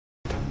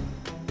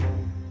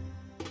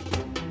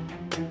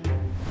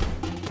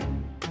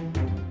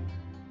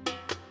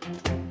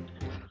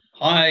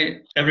Hi,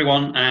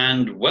 everyone,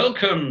 and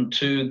welcome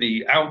to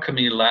the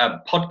Alchemy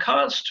Lab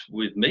podcast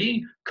with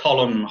me,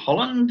 Colm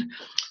Holland.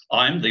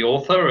 I'm the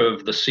author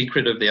of The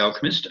Secret of the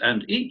Alchemist,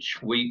 and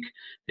each week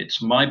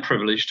it's my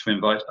privilege to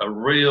invite a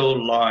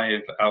real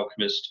live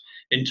alchemist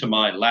into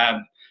my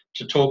lab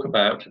to talk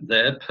about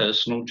their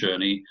personal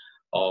journey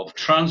of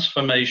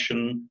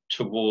transformation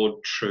toward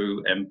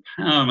true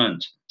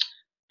empowerment.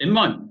 In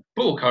my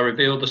book, I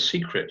reveal the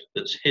secret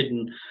that's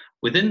hidden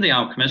within The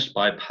Alchemist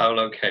by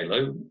Paulo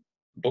Coelho,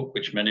 book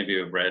which many of you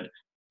have read,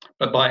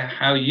 but by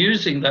how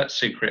using that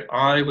secret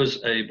I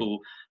was able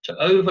to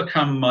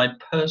overcome my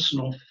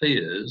personal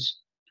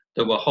fears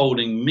that were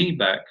holding me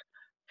back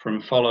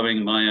from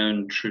following my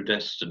own true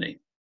destiny.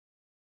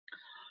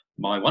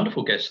 My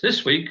wonderful guest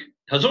this week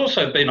has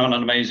also been on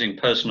an amazing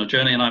personal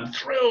journey, and I'm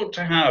thrilled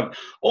to have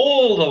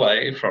all the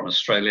way from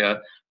Australia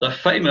the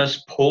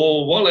famous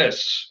Paul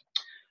Wallis.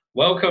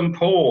 Welcome,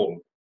 Paul.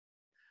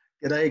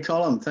 G'day,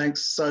 Colm.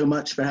 Thanks so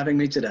much for having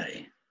me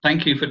today.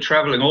 Thank you for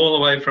traveling all the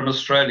way from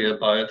Australia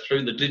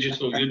through the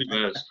digital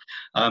universe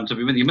to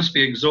be with you. You must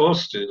be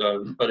exhausted,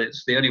 but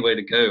it's the only way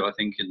to go, I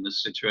think, in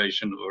this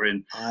situation that we're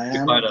in. We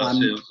find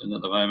ourselves in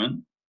at the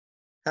moment.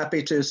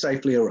 Happy to have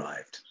safely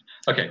arrived.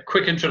 Okay,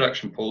 quick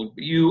introduction, Paul.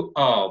 You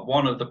are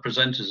one of the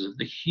presenters of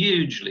the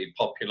hugely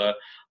popular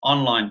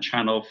online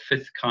channel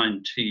Fifth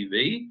Kind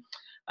TV,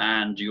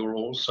 and you're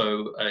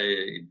also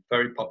a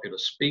very popular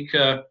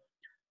speaker,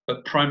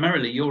 but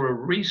primarily you're a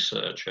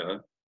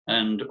researcher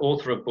and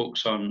author of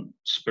books on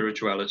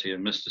spirituality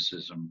and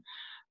mysticism.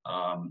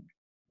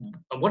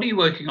 What are you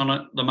working on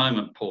at the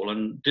moment, Paul?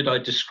 And did I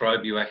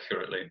describe you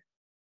accurately?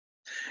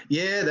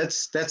 Yeah,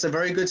 that's a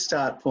very good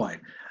start point.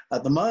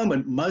 At the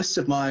moment, most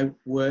of my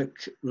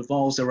work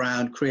revolves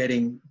around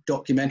creating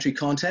documentary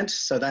content.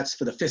 So that's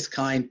for the Fifth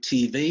Kind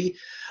TV.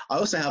 I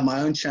also have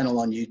my own channel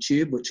on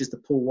YouTube, which is the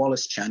Paul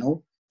Wallis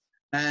channel.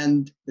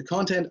 And the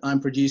content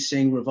I'm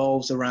producing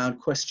revolves around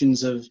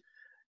questions of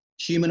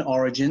human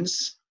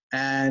origins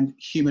and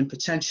human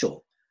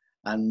potential.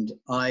 And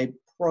I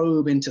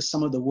probe into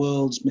some of the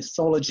world's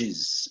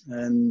mythologies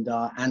and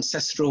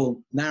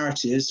ancestral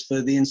narratives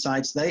for the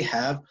insights they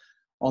have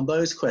on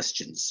those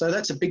questions. So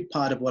that's a big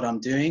part of what I'm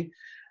doing.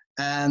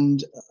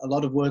 And a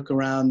lot of work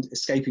around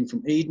Escaping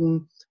from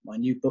Eden, my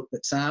new book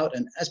that's out.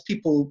 And as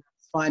people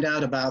find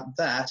out about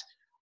that,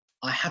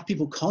 I have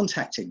people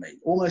contacting me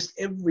almost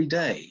every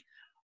day.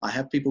 I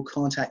have people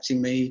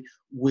contacting me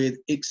with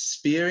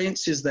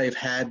experiences they've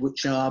had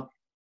which are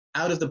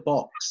out of the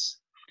box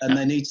and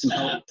they need some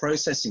help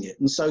processing it.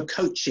 And so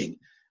coaching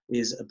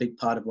is a big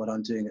part of what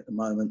I'm doing at the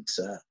moment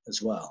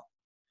as well.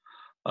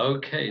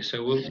 Okay,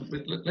 so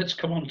let's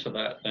come on to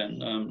that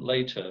then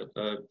later.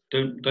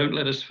 Don't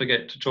let us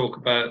forget to talk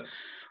about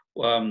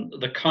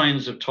the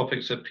kinds of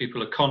topics that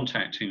people are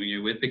contacting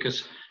you with,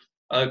 because,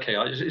 okay,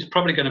 it's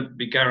probably going to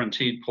be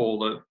guaranteed, Paul,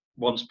 that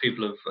once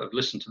people have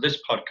listened to this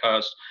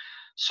podcast,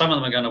 some of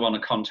them are going to want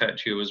to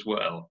contact you as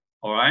well,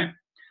 all right?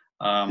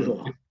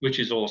 Sure. Which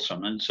is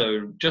awesome. And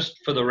so just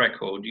for the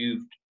record,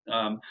 you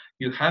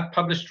have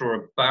published or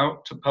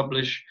about to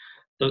publish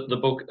the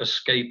book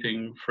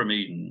Escaping from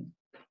Eden.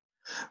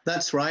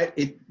 That's right.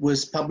 It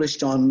was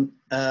published on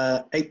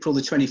April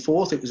the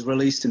 24th. It was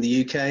released in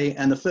the UK,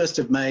 and the 1st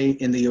of May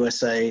in the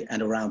USA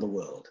and around the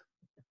world.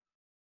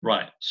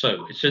 Right.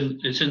 So it's in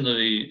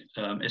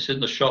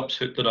the shops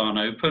that aren't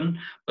open,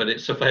 but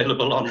it's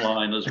available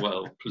online as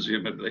well,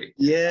 presumably.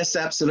 Yes,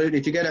 absolutely.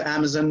 If you go to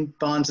Amazon,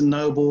 Barnes &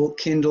 Noble,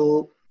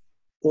 Kindle,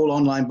 all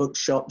online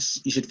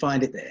bookshops, you should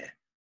find it there.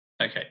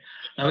 Okay.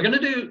 Now we're going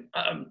to do.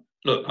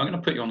 Look, I'm going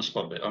to put you on the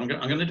spot a bit. I'm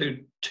going to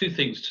do two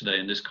things today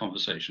in this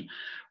conversation.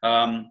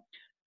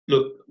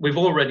 Look, we've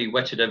already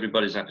whetted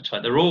everybody's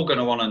appetite. They're all going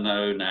to want to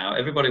know now.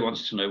 Everybody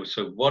wants to know.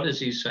 So, what is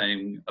he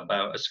saying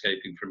about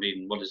escaping from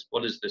Eden?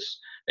 What is this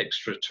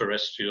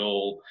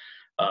extraterrestrial,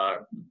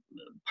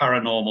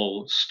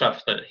 paranormal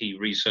stuff that he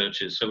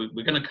researches? So,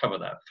 we're going to cover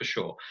that for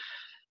sure.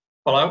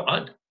 Well,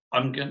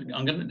 I'm going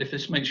to, if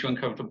this makes you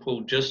uncomfortable,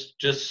 Paul, just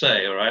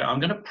say, all right.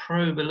 I'm going to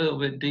probe a little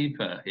bit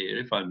deeper here,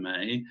 if I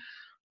may.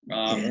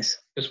 Yes.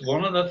 Because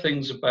one of the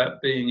things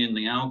about being in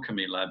the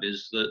Alchemy Lab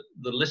is that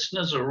the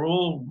listeners are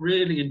all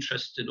really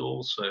interested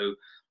also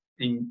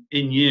in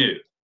you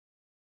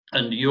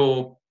and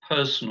your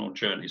personal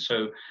journey.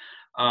 So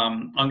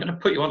I'm going to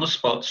put you on the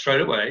spot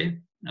straight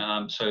away.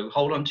 So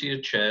hold on to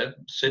your chair,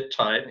 sit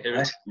tight. Here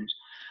it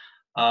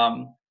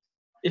comes.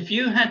 If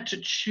you had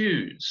to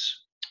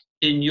choose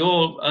in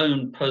your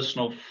own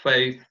personal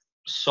faith,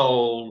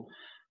 soul,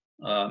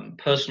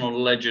 personal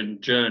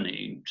legend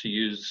journey, to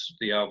use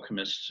the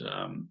alchemist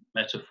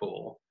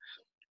metaphor,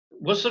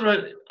 was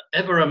there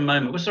ever a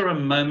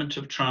moment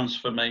of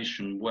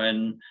transformation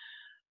when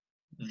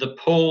the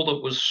Paul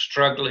that was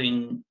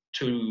struggling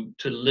to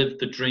live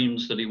the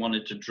dreams that he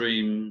wanted to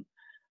dream,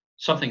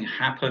 something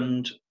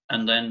happened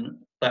and then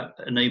that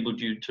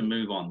enabled you to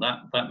move on,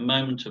 that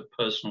moment of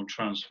personal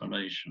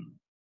transformation?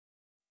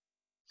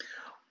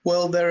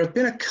 Well, there have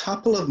been a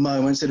couple of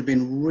moments that have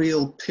been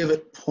real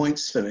pivot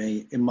points for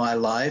me in my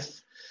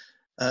life.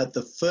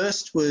 The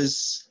first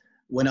was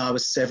when I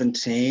was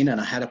 17, and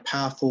I had a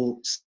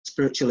powerful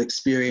spiritual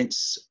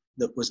experience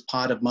that was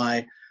part of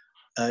my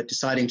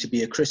deciding to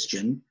be a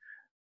Christian.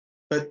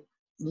 But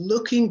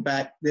looking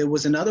back, there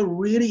was another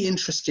really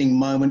interesting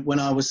moment when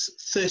I was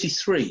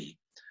 33.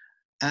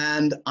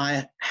 And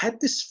I had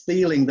this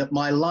feeling that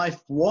my life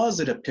was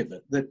at a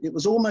pivot, that it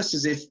was almost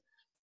as if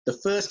the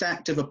first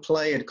act of a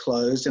play had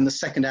closed and the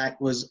second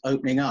act was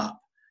opening up.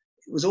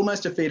 It was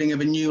almost a feeling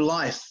of a new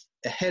life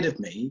ahead of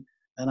me,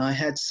 and I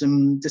had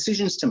some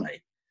decisions to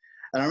make.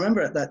 And I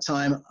remember at that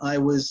time, I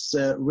was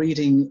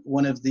reading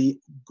one of the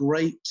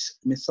great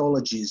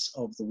mythologies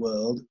of the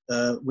world,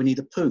 Winnie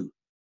the Pooh.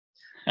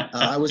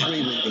 I was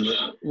rereading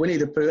it, Winnie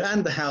the Pooh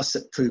and The House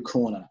at Pooh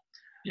Corner.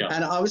 Yeah.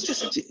 And I was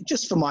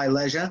just for my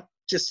leisure,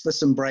 just for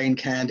some brain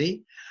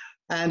candy.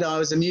 And I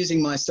was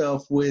amusing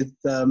myself with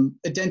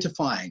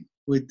identifying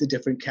with the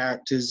different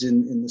characters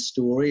in the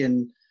story,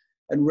 and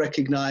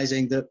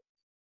recognizing that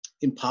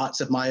in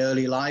parts of my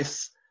early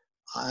life,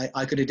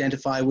 I could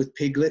identify with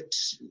Piglet,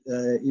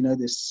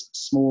 this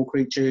small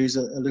creature who's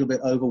a little bit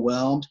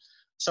overwhelmed,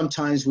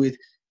 sometimes with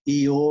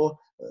Eeyore,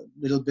 a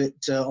little bit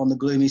on the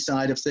gloomy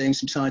side of things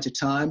from time to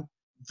time.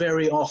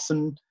 Very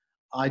often,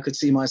 I could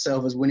see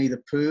myself as Winnie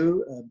the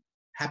Pooh,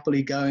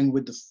 happily going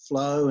with the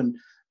flow, and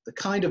the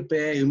kind of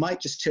bear who might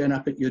just turn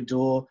up at your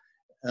door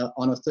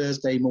on a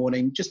Thursday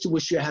morning just to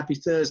wish you a happy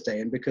Thursday,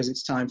 and because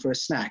it's time for a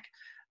snack.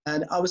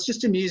 And I was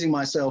just amusing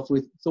myself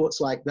with thoughts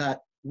like that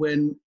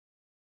when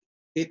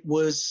it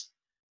was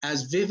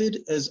as vivid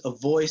as a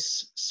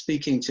voice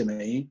speaking to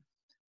me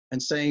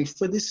and saying,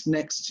 for this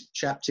next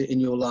chapter in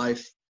your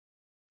life,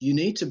 you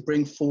need to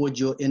bring forward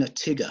your inner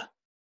Tigger.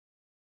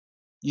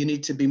 You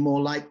need to be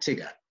more like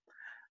Tigger.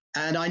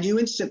 And I knew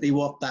instantly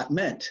what that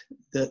meant,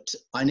 that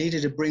I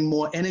needed to bring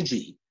more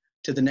energy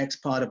to the next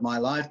part of my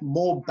life,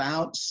 more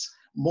bounce,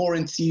 more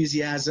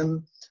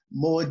enthusiasm,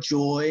 more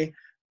joy.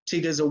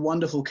 Tigger's a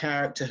wonderful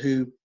character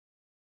who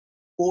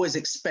always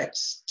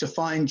expects to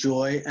find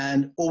joy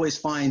and always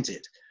finds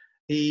it.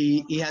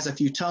 He has a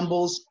few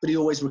tumbles, but he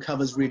always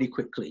recovers really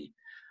quickly.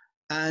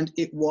 And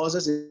it was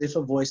as if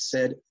a voice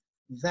said,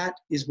 that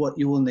is what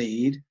you will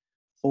need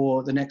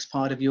for the next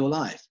part of your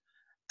life.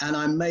 And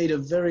I made a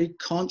very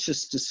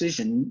conscious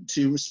decision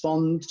to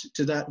respond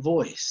to that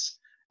voice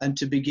and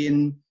to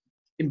begin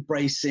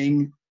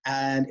embracing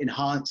and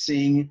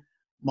enhancing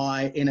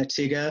my inner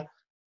Tigger.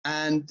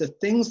 And the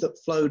things that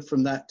flowed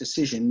from that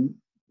decision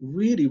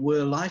really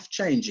were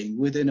life-changing.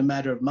 Within a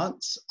matter of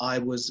months, I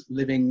was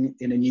living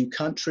in a new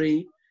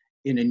country,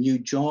 in a new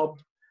job.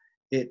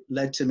 It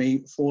led to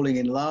me falling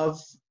in love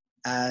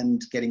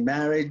and getting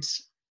married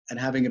and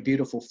having a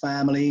beautiful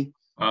family.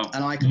 Wow.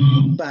 And I can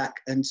look back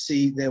and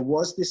see there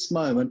was this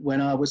moment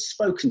when I was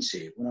spoken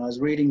to, when I was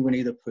reading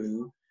Winnie the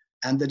Pooh,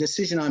 and the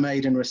decision I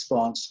made in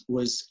response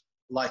was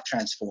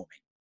life-transforming.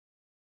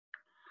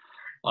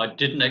 I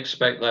didn't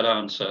expect that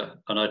answer,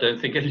 and I don't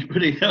think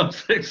anybody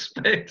else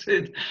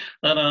expected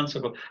that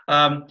answer.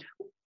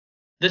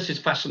 This is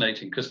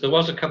fascinating because there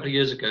was a couple of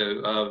years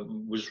ago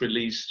was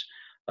released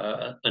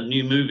a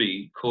new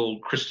movie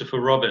called Christopher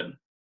Robin.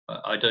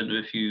 I don't know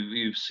if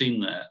you've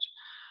seen that,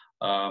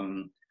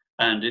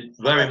 and it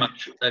very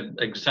much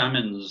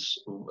examines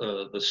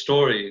the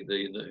story,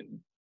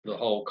 the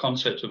whole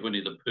concept of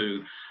Winnie the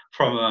Pooh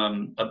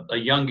from a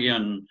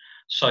Jungian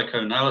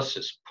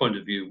psychoanalysis point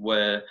of view,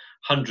 where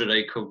 100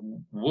 Acre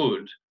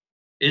Wood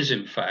is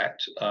in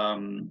fact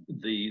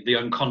the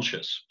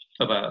unconscious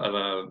of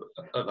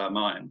our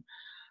mind,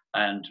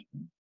 and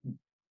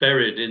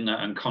buried in that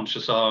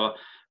unconscious are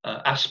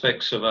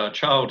aspects of our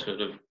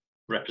childhood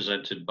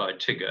represented by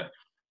Tigger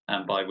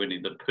and by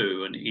Winnie the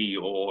Pooh and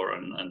Eeyore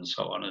and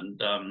so on,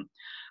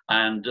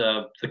 and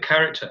the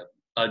character.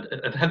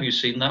 Have you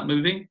seen that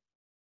movie?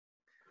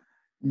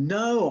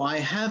 No, I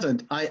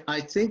haven't. I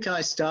think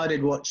I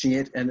started watching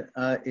it and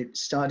it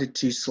started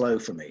too slow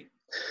for me.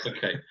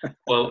 Okay,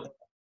 well,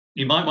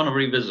 you might want to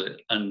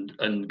revisit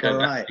and go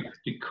back,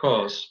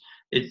 because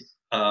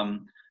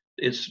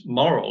it's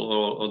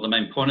moral, or the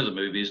main point of the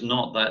movie is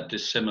not that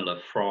dissimilar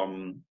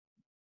from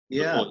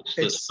the voice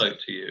that spoke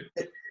to you.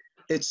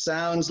 It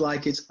sounds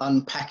like it's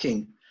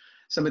unpacking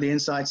some of the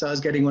insights I was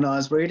getting when I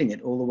was reading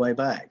it all the way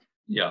back.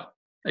 Yeah,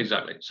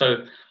 exactly.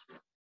 So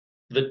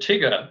the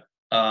Tigger,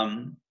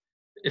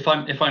 if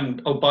I'm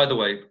oh, by the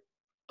way,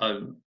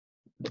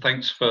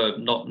 thanks for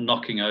not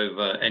knocking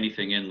over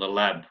anything in the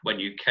lab when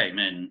you came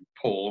in,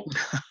 Paul.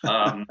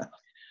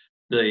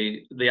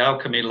 The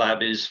Alchemy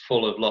Lab is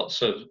full of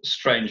lots of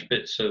strange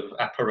bits of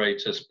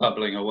apparatus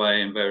bubbling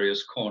away in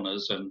various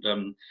corners, and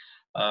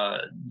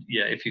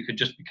yeah, if you could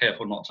just be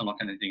careful not to knock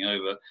anything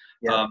over.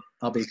 Yeah,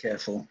 I'll be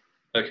careful.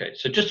 Okay,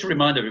 so just to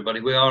remind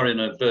everybody, we are in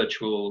a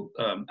virtual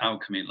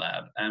alchemy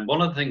lab, and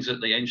one of the things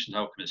that the ancient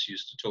alchemists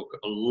used to talk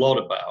a lot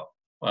about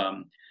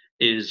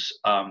is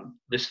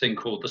this thing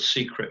called the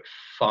secret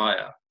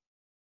fire.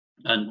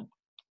 And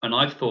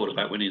I've thought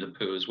about Winnie the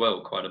Pooh as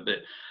well quite a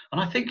bit. And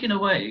I think, in a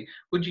way,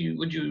 would you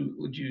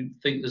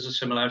think there's a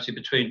similarity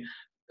between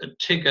a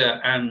Tigger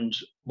and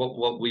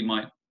what we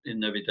might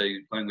in everyday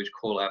language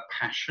call our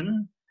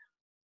passion?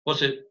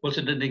 Was it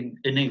an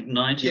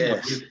igniting,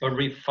 Yes. a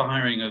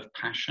refiring of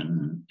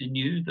passion in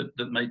you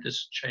that made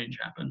this change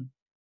happen?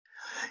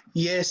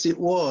 Yes, it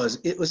was.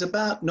 It was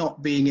about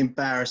not being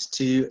embarrassed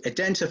to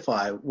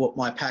identify what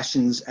my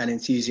passions and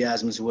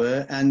enthusiasms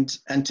were, and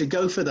to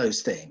go for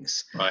those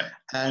things, Right.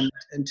 and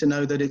to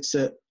know that it's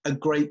a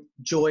great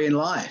joy in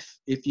life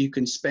if you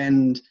can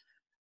spend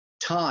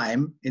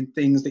time in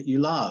things that you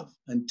love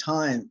and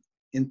time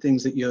in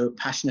things that you're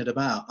passionate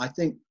about. I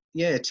think,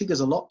 yeah, TIG has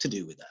a lot to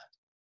do with that.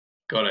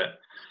 Got it.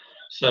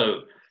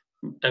 So,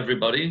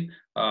 everybody,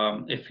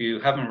 if you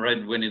haven't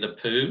read Winnie the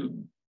Pooh,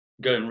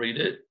 go and read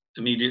it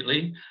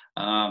immediately,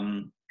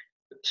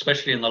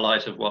 especially in the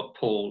light of what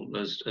Paul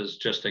has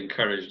just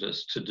encouraged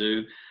us to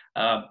do,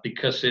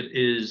 because it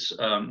is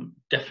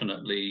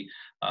definitely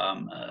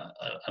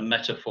a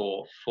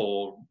metaphor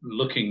for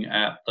looking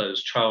at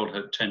those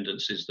childhood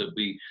tendencies that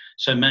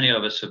so many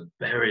of us have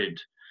buried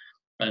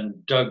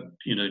and dug,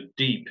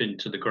 deep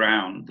into the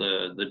ground,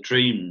 the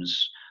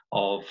dreams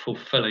of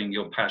fulfilling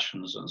your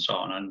passions and so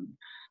on.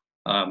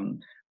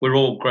 And we're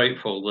all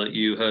grateful that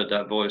you heard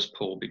that voice,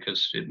 Paul,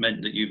 because it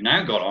meant that you've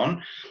now got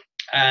on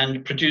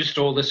and produced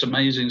all this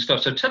amazing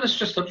stuff. So tell us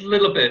just a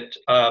little bit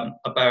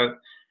about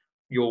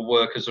your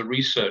work as a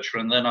researcher,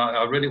 and then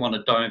I really want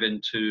to dive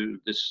into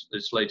this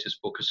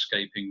latest book,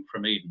 Escaping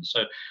from Eden.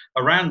 So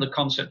around the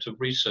concept of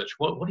research,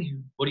 what are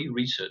you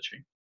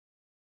researching?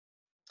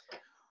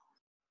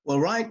 Well,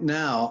 right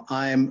now,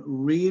 I'm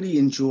really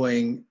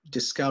enjoying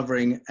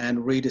discovering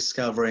and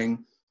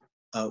rediscovering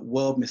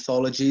world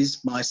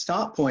mythologies. My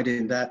start point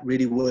in that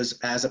really was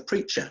as a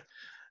preacher,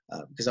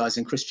 because I was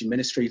in Christian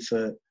ministry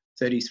for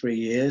 33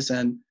 years,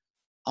 and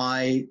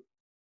I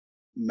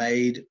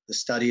made the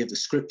study of the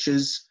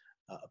scriptures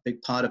a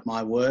big part of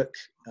my work.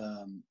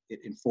 It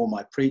informed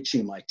my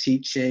preaching, my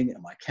teaching,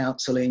 and my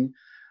counseling.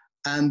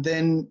 And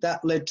then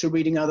that led to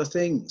reading other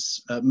things,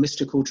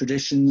 mystical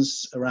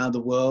traditions around the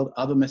world,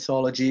 other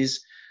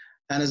mythologies.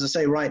 And as I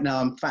say, right now,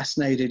 I'm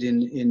fascinated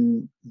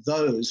in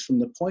those from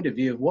the point of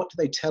view of what do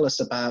they tell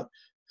us about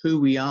who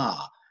we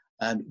are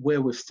and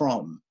where we're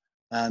from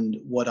and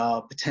what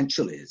our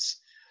potential is.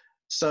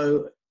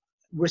 So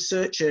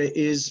researcher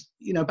is,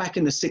 back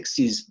in the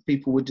 60s,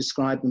 people would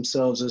describe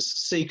themselves as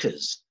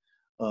seekers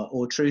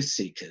or truth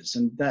seekers.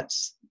 And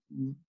that's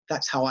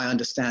how I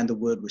understand the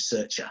word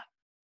researcher.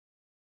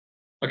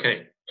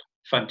 Okay,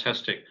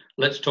 fantastic.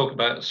 Let's talk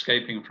about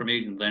Escaping from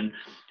Eden then.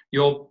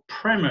 Your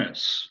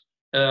premise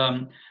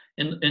in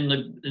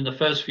the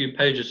first few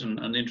pages and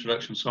the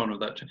introduction, so on of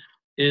that,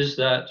 is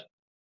that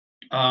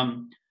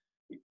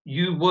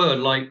you were,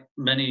 like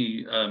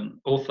many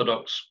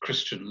Orthodox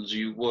Christians,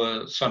 you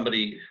were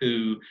somebody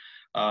who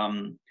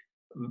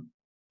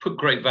put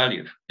great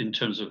value in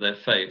terms of their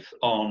faith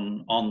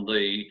on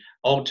the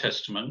Old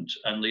Testament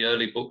and the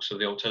early books of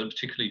the Old Testament,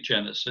 particularly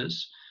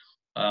Genesis.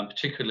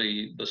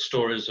 Particularly the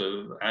stories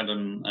of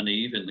Adam and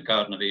Eve in the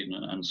Garden of Eden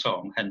and so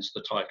on, hence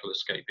the title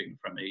Escaping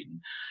from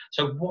Eden.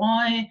 So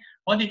why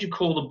did you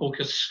call the book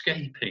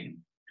Escaping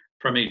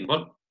from Eden?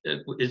 What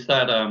is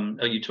that?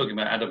 Are you talking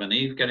about Adam and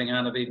Eve getting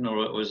out of Eden,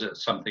 or is it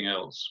something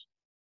else?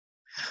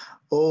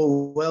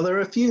 Oh, well, there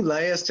are a few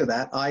layers to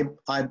that. I'm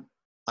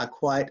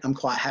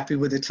quite happy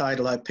with the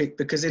title I picked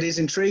because it is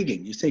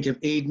intriguing. You think of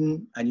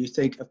Eden and you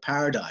think of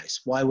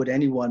paradise. Why would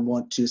anyone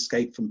want to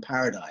escape from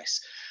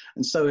paradise?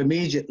 And so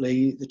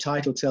immediately the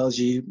title tells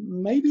you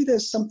maybe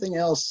there's something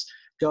else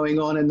going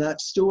on in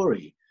that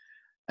story.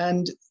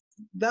 And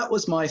that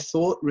was my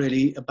thought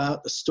really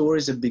about the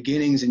stories of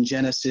beginnings in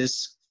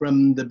Genesis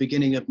from the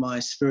beginning of my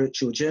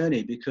spiritual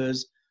journey,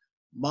 because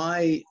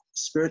my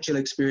spiritual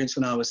experience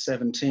when I was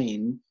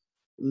 17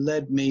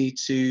 led me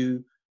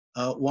to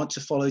want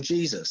to follow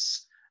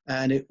Jesus.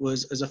 And it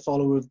was as a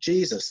follower of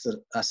Jesus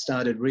that I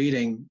started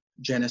reading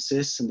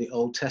Genesis and the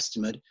Old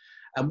Testament.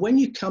 And when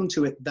you come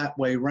to it that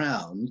way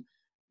round,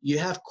 you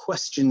have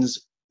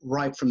questions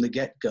right from the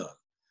get-go.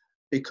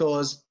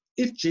 Because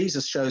if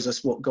Jesus shows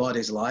us what God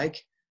is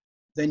like,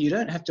 then you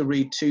don't have to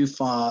read too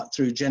far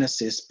through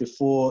Genesis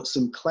before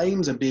some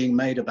claims are being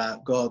made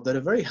about God that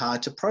are very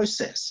hard to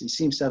process. He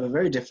seems to have a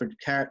very different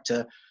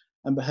character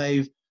and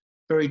behave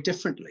very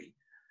differently.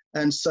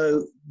 And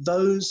so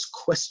those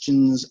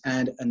questions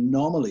and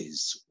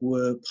anomalies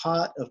were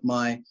part of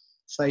my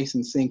faith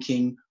and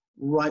thinking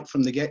right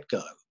from the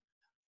get-go.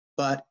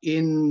 But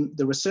in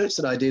the research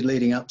that I did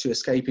leading up to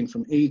Escaping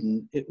from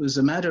Eden, it was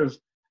a matter of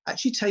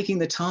actually taking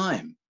the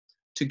time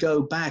to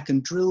go back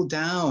and drill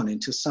down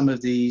into some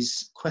of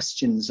these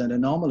questions and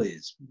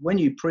anomalies. When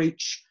you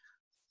preach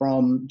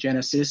from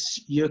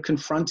Genesis, you're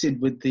confronted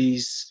with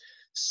these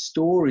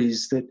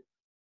stories that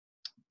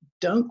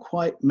don't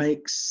quite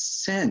make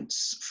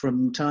sense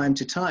from time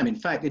to time. In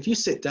fact, if you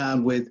sit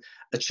down with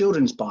a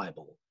children's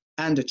Bible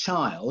and a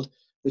child,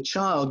 the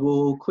child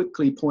will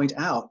quickly point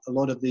out a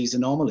lot of these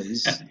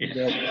anomalies.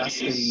 They're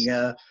asking,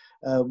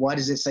 why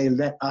does it say,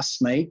 let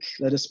us make?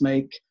 Let us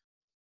make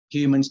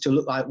humans to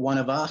look like one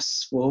of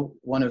us. Well,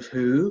 one of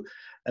who?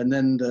 and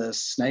then the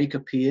snake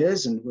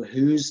appears, and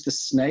who's the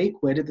snake?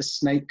 Where did the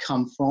snake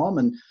come from?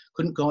 And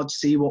couldn't God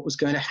see what was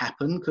going to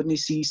happen? Couldn't he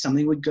see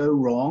something would go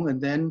wrong?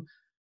 And then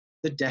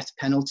the death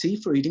penalty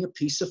for eating a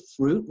piece of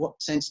fruit,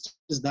 what sense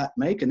does that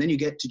make? And then you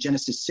get to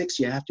Genesis 6,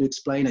 you have to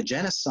explain a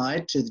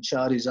genocide to the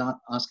child who's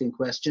asking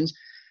questions.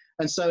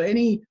 And so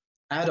any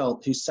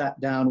adult who sat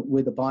down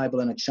with a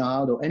Bible and a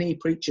child, or any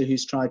preacher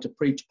who's tried to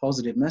preach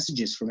positive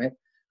messages from it,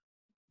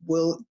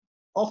 will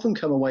often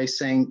come away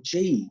saying,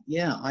 gee,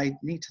 yeah, I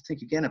need to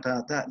think again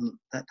about that, and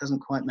that doesn't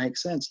quite make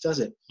sense, does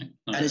it? And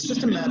it's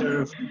just a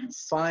matter of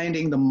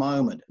finding the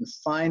moment and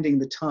finding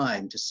the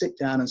time to sit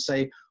down and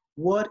say,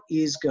 what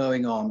is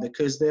going on?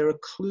 Because there are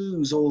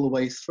clues all the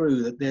way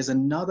through that there's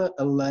another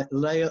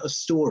layer of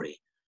story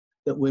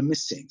that we're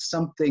missing,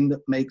 something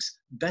that makes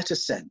better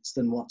sense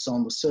than what's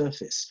on the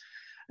surface.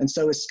 And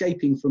so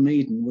Escaping from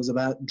Eden was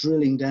about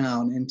drilling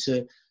down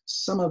into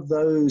some of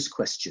those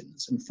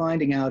questions and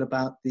finding out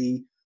about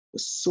the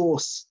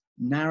source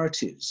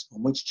narratives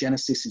on which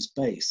Genesis is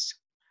based.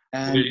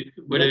 And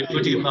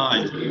would you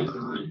mind,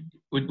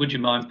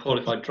 Paul,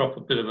 if I drop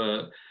a bit of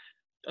a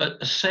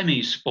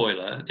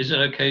semi-spoiler? Is it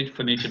okay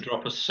for me to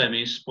drop a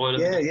semi-spoiler?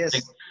 Yeah,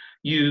 yes.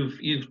 You've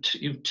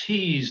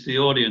teased the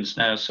audience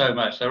now so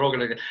much. They're all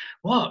going to go,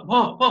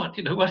 what?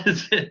 You know, what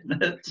is it?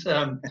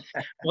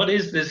 What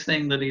is this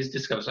thing that he's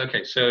discussed?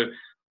 Okay, so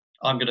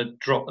I'm going to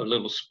drop a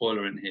little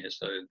spoiler in here.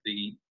 So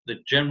the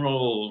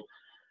general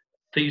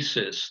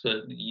thesis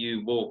that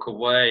you walk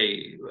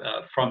away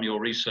from your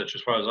research,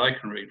 as far as I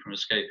can read from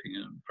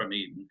Escaping from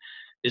Eden,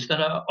 is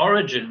that our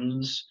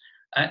origins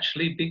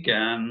actually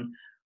began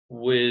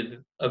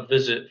with a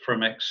visit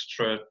from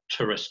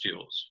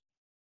extraterrestrials.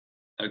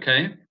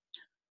 Okay?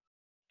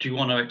 Do you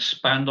want to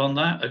expand on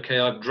that? Okay,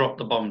 I've dropped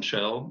the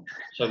bombshell.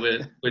 So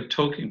we're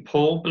talking,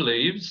 Paul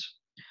believes,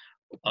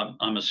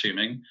 I'm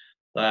assuming,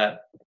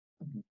 that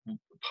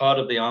part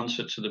of the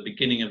answer to the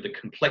beginning of the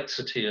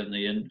complexity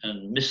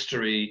and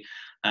mystery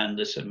and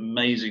this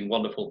amazing,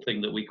 wonderful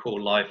thing that we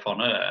call life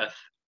on Earth,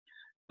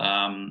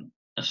 and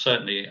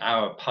certainly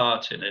our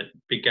part in it,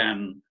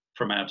 began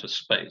from outer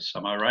space.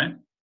 Am I right?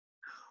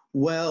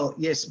 Well,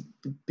 yes,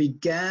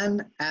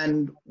 began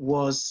and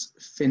was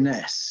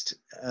finessed.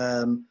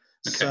 Okay.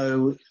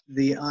 So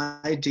the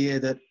idea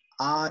that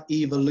our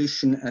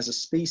evolution as a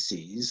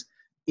species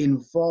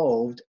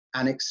involved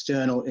an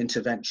external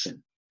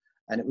intervention.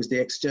 And it was the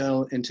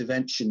external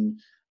intervention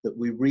that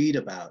we read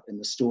about in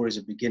the stories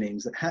of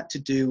beginnings that had to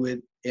do with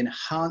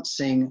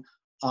enhancing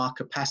our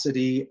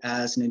capacity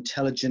as an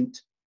intelligent,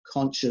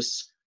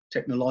 conscious,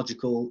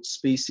 technological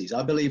species.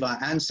 I believe our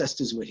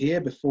ancestors were here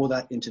before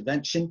that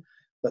intervention,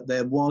 but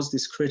there was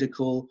this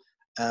critical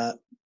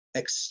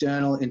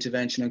external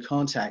intervention and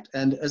contact.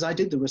 And as I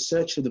did the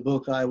research for the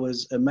book, I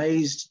was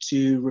amazed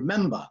to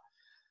remember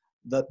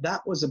that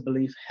that was a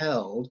belief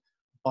held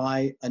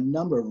by a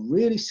number of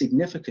really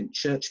significant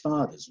church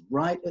fathers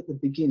right at the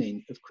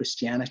beginning of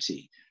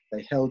Christianity.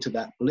 They held to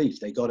that belief.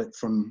 They got it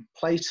from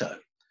Plato.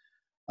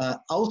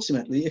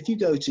 Ultimately, if you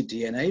go to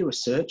DNA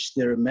research,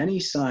 there are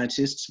many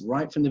scientists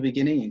right from the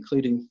beginning,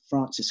 including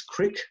Francis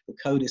Crick, the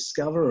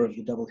co-discoverer of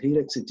the double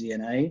helix of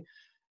DNA,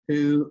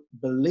 who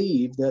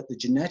believed that the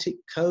genetic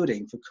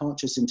coding for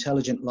conscious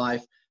intelligent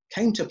life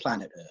came to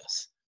planet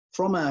Earth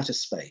from outer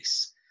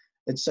space.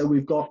 And so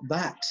we've got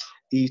that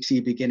ET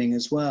beginning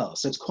as well.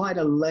 So it's quite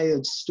a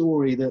layered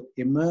story that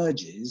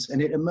emerges,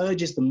 and it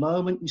emerges the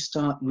moment you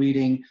start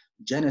reading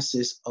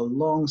Genesis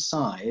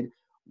alongside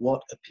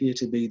what appear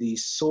to be the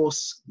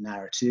source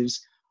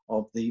narratives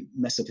of the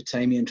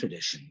Mesopotamian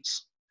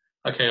traditions.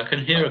 Okay, I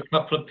can hear a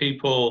couple of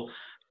people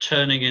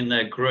turning in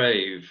their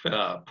grave,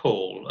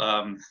 Paul.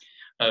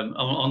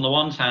 On the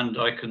one hand,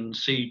 I can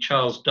see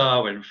Charles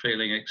Darwin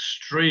feeling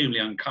extremely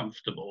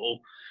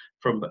uncomfortable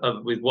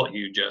with what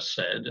you just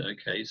said.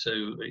 Okay,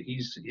 so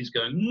he's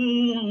going,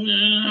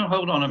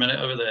 hold on a minute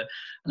over there.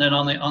 And then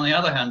on the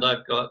other hand,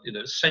 I've got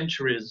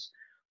centuries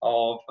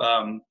of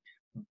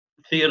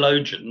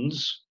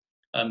theologians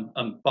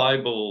and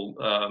Bible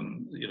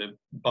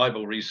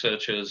Bible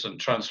researchers and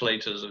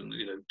translators and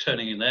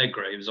turning in their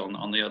graves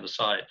on the other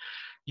side.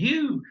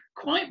 You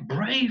quite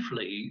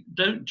bravely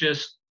don't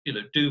just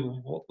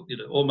do what,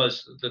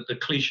 almost the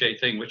cliche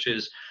thing, which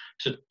is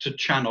to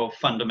channel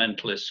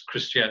fundamentalist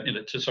Christianity,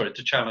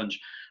 to challenge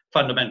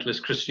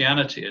fundamentalist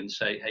Christianity and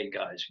say, hey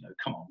guys,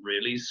 come on,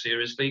 really,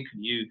 seriously,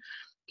 can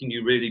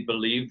you really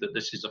believe that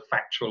this is a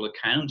factual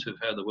account of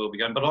how the world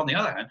began? But on the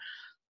other hand,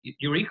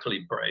 you're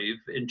equally brave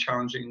in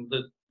challenging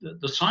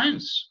the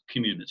science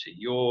community.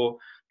 You're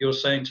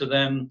saying to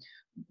them,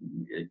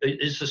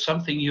 is there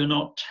something you're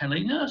not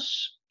telling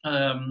us?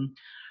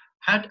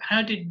 How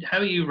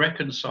are you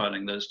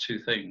reconciling those two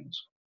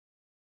things?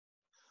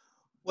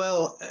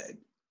 Well,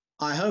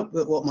 I hope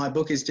that what my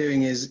book is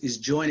doing is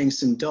joining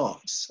some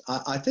dots.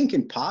 I think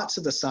in parts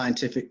of the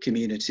scientific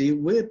community,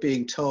 we're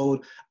being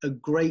told a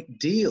great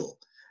deal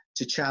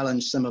to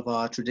challenge some of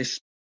our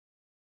traditional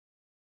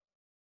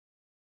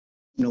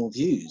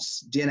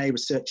views. DNA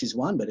research is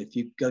one, but if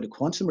you go to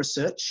quantum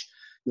research,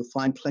 you'll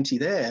find plenty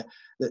there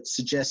that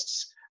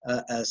suggests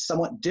a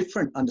somewhat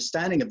different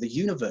understanding of the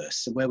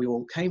universe and where we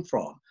all came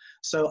from.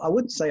 So I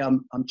wouldn't say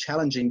I'm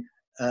challenging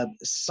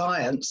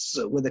science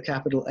with a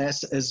capital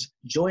S as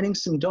joining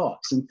some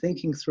dots and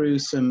thinking through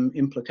some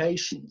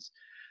implications.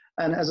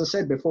 And as I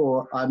said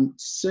before, I'm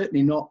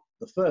certainly not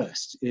the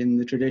first in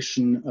the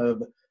tradition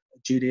of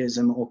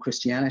Judaism or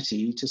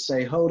Christianity to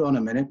say, hold on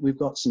a minute, we've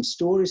got some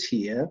stories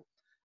here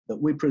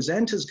that we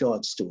present as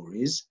God's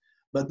stories,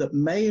 but that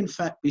may in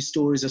fact be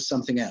stories of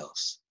something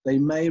else. They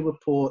may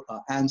report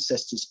our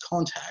ancestors'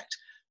 contact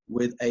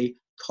with a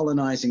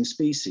colonizing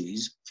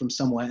species from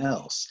somewhere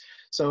else.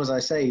 So as I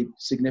say,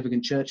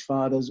 significant church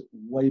fathers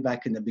way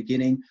back in the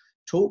beginning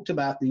talked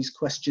about these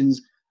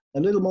questions a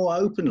little more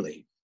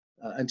openly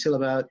until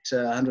about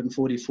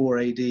 144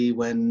 AD,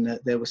 when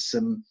there was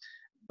some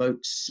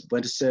boats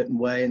went a certain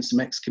way and some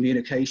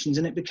excommunications,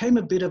 and it became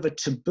a bit of a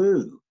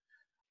taboo.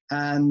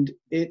 And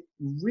it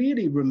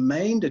really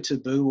remained a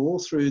taboo all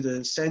through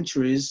the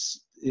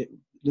centuries.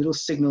 Little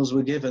signals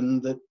were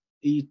given that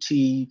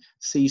ET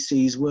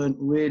theses weren't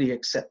really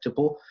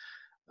acceptable.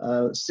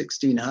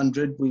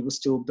 1600, we were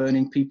still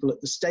burning people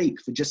at the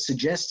stake for just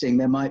suggesting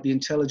there might be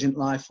intelligent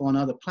life on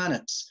other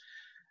planets.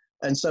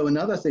 And so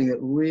another thing that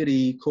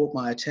really caught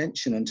my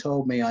attention and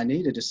told me I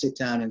needed to sit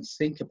down and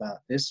think about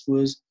this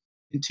was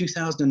in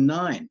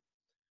 2009.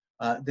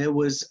 There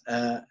was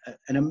an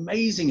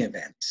amazing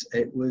event.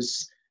 It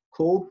was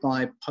called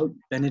by Pope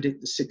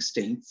Benedict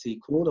XVI. He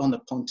called on the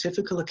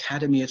Pontifical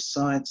Academy of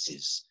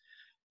Sciences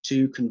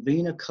to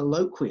convene a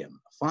colloquium,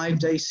 a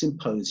 5-day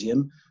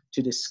symposium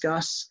to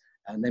discuss,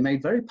 and they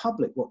made very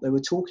public what they were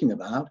talking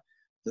about,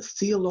 the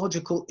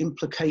theological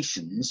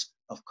implications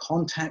of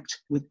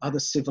contact with other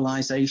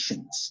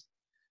civilizations.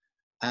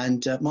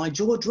 And my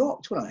jaw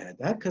dropped when I heard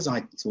that, because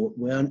I thought,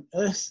 where on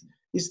earth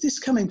is this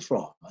coming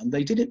from? And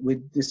they did it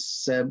with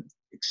this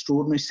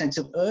extraordinary sense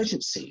of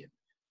urgency.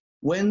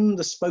 When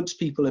the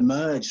spokespeople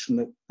emerged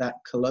from that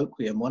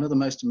colloquium, one of the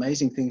most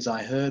amazing things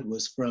I heard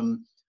was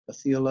from a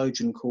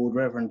theologian called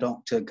Reverend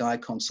Dr. Guy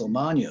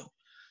Consolmagno,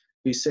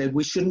 who said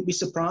we shouldn't be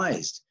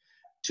surprised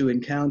to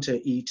encounter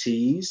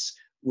ETs.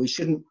 We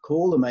shouldn't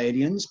call them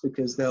aliens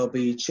because they'll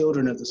be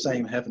children of the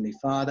same Heavenly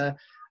Father.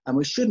 And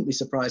we shouldn't be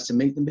surprised to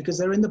meet them because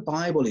they're in the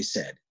Bible, he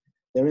said.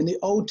 They're in the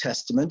Old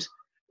Testament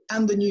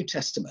and the New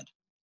Testament.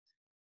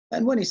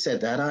 And when he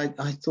said that,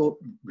 I thought,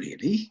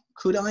 really?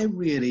 Could I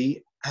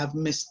really have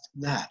missed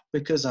that?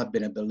 Because I've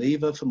been a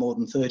believer for more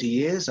than 30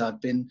 years.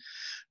 I've been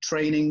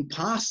training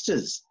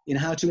pastors in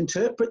how to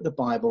interpret the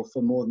Bible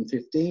for more than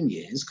 15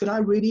 years. Could I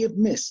really have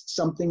missed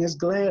something as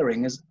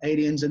glaring as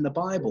aliens in the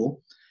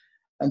Bible?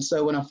 And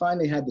so when I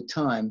finally had the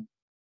time,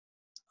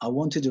 I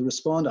wanted to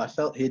respond. I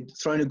felt he'd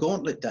thrown a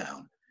gauntlet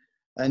down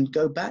and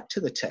go back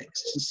to the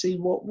text and see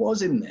what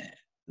was in there.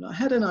 And I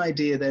had an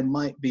idea there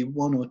might be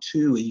 1 or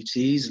 2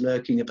 ETs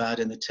lurking about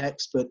in the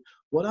text, but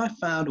what I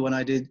found when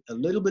I did a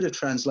little bit of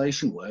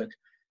translation work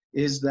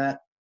is that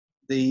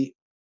the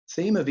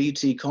theme of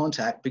ET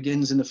contact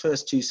begins in the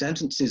first 2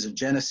 sentences of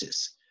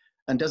Genesis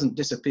and doesn't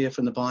disappear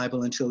from the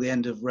Bible until the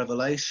end of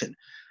Revelation.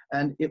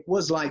 And it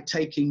was like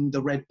taking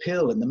the red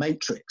pill in the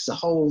Matrix. A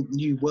whole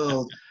new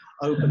world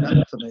opened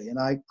up for me. And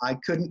I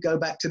couldn't go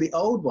back to the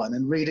old one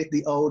and read it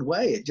the old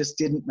way. It just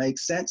didn't make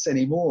sense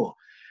anymore.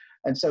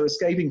 And so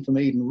Escaping from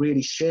Eden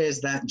really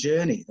shares that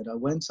journey that I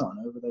went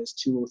on over those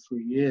 2 or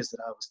 3 years that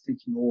I was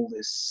thinking all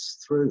this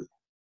through.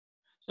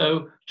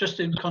 So just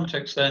in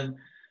context then,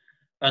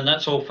 and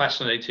that's all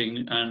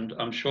fascinating, and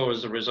I'm sure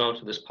as a result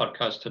of this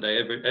podcast today,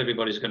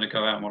 everybody's going to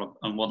go out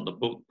and want the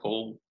book,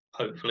 Paul,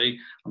 hopefully.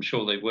 I'm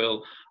sure they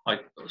will.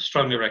 I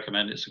strongly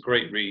recommend it. It's a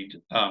great read.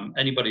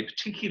 Anybody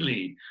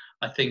particularly,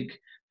 I think,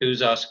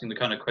 who's asking the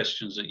kind of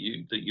questions that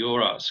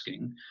you're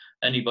asking,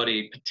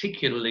 anybody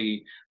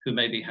particularly who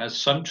maybe has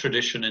some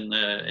tradition in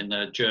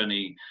their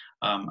journey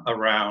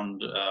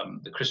around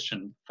the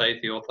Christian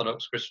faith, the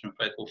Orthodox Christian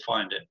faith, will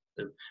find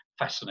it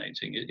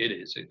fascinating. It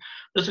is.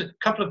 There's a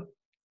couple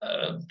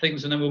of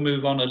things, and then we'll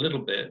move on a little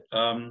bit.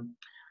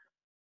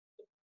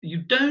 You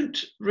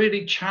don't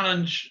really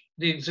challenge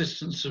the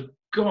existence of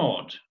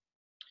God.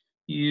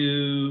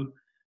 You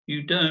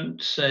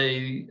don't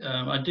say,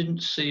 I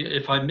didn't see,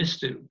 if I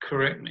missed it,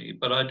 correct me,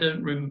 but I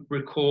don't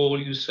recall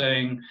you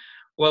saying,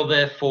 well,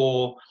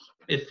 therefore,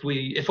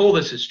 if all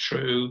this is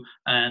true,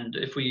 and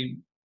if we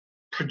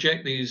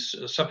project these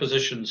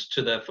suppositions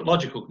to their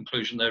logical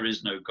conclusion, there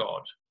is no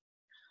God.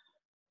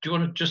 Do you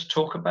want to just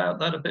talk about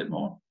that a bit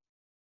more?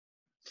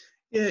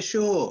 Yeah,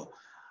 sure.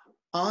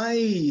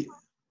 I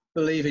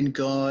believe in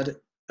God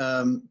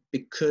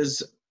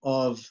because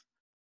of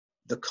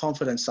the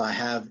confidence I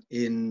have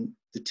in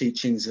the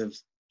teachings of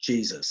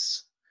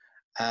Jesus,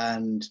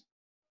 and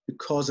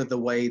because of the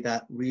way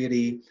that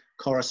really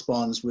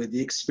corresponds with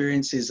the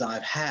experiences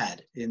I've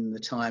had in the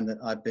time that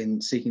I've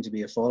been seeking to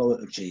be a follower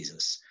of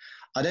Jesus.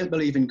 I don't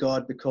believe in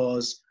God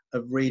because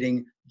of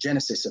reading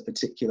Genesis a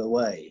particular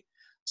way.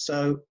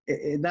 So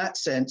in that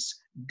sense,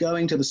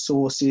 going to the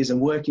sources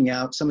and working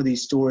out some of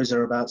these stories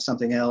are about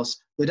something else,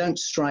 they don't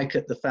strike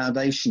at the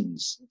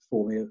foundations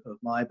for me of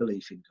my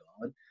belief in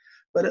God.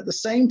 But at the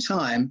same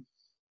time,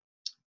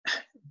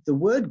 the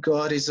word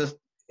God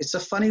it's a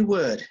funny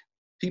word.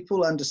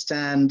 People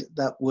understand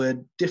that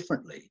word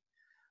differently.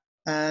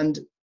 And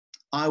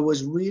I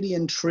was really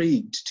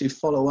intrigued to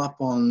follow up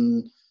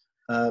on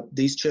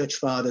these church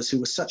fathers who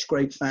were such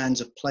great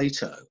fans of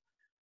Plato.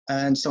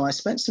 And so I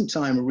spent some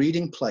time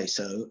reading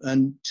Plato,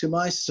 and to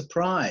my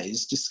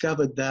surprise,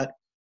 discovered that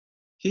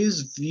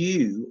his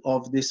view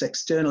of this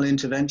external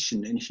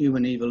intervention in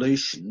human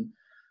evolution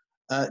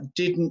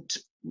didn't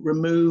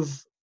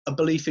remove a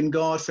belief in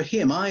God for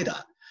him either.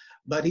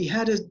 But he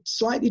had a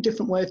slightly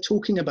different way of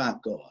talking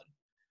about God.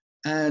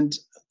 And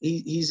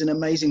he's an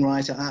amazing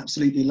writer. I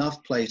absolutely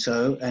love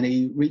Plato, and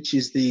he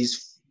reaches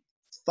these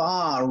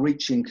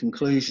far-reaching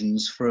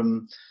conclusions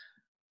from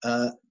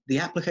the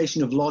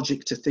application of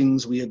logic to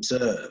things we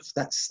observe.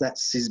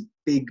 That's his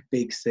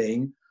big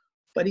thing.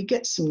 But he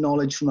gets some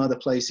knowledge from other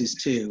places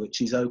too, which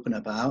he's open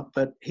about.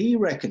 But he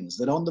reckons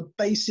that on the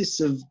basis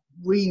of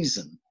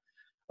reason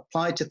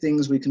applied to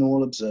things we can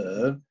all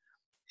observe,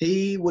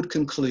 he would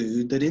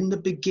conclude that in the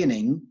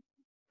beginning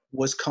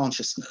was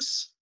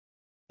consciousness,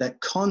 that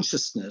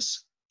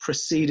consciousness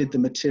preceded the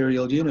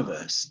material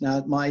universe.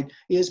 Now, my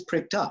ears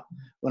pricked up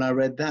when I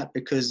read that,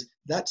 because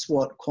that's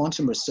what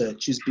quantum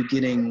research is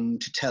beginning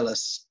to tell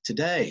us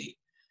today.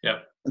 Yeah.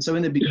 And so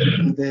in the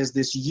beginning, there's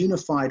this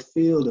unified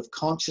field of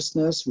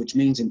consciousness, which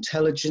means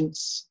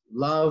intelligence,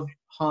 love,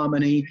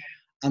 harmony,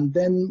 and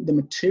then the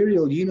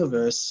material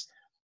universe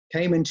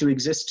came into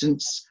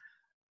existence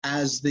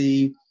as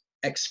the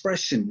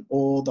expression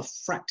or the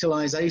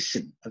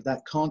fractalization of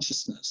that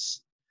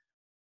consciousness.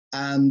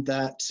 And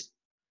that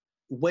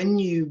when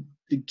you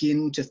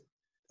begin to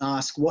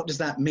ask, what does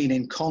that mean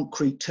in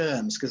concrete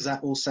terms? Because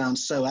that all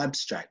sounds so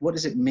abstract. What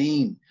does it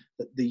mean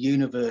that the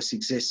universe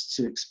exists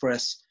to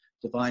express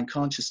divine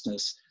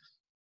consciousness?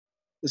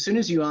 As soon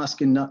as you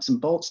ask in nuts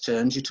and bolts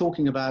terms, you're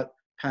talking about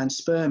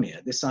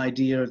panspermia, this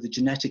idea of the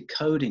genetic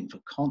coding for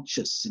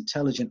conscious,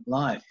 intelligent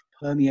life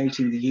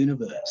permeating the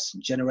universe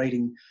and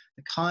generating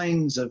the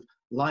kinds of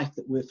life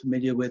that we're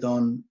familiar with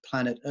on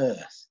planet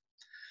Earth.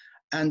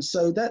 And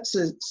so that's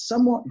a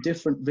somewhat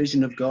different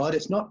vision of God.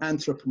 It's not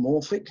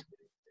anthropomorphic,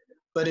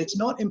 but it's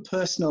not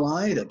impersonal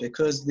either,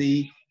 because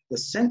the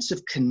sense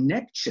of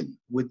connection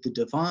with the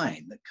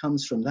divine that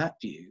comes from that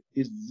view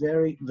is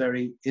very,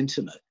 very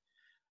intimate.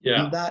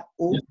 Yeah. And that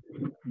also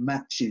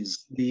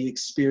matches the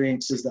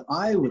experiences that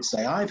I would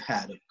say I've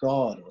had of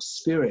God or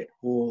spirit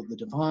or the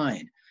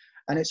divine.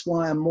 And it's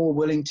why I'm more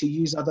willing to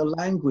use other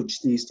language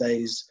these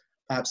days,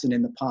 perhaps than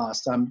in the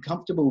past. I'm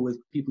comfortable with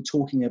people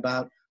talking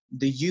about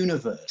the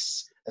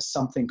universe as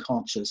something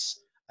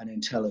conscious and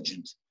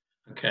intelligent.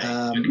 Okay.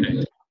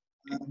 Okay.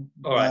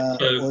 All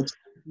right. Or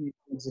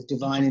it's a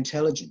divine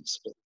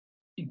intelligence. But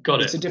got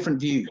it. It's a different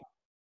view.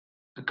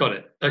 Got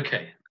it.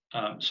 Okay.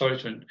 Sorry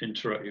to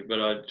interrupt you, but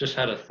I just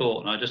had a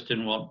thought, and I just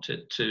didn't want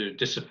it to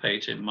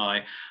dissipate in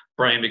my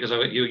brain, because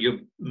you're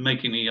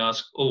making me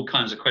ask all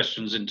kinds of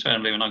questions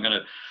internally, and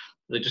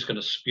they're just going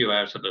to spew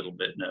out a little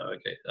bit now.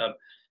 Okay.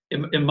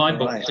 In my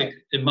book, right.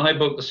 In my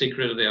book, The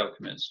Secret of the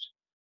Alchemist,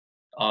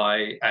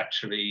 I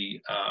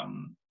actually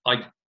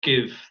I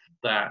give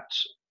that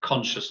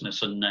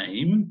consciousness a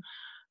name,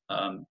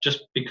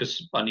 just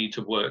because I need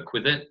to work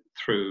with it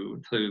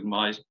through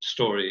my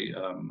story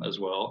as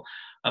well.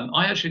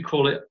 I actually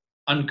call it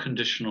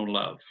unconditional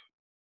love,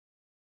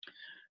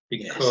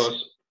 because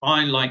yes.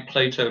 I, like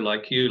Plato,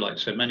 like you, like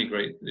so many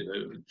great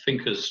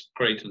thinkers,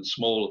 great and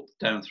small,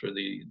 down through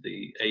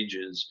the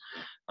ages,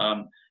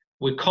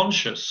 we're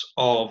conscious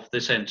of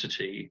this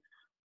entity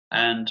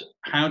and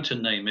how to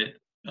name it,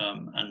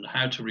 and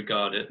how to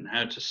regard it and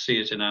how to see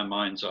it in our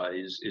mind's eye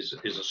is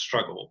a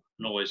struggle,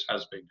 and always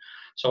has been.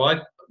 So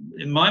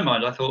in my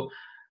mind, I thought,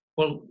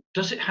 well,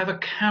 does it have a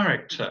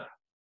character?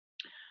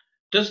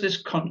 Is this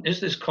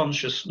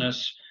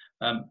consciousness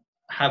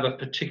have a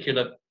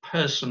particular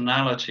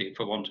personality,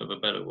 for want of a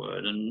better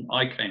word? And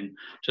I came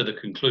to the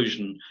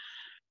conclusion,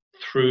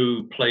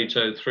 through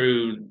Plato,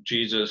 through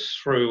Jesus,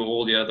 through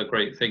all the other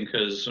great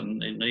thinkers,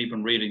 and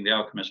even reading The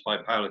Alchemist by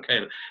Paulo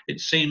Coelho, it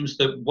seems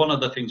that one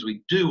of the things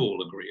we do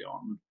all agree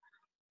on,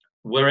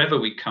 wherever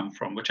we come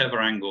from, whichever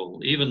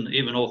angle,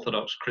 even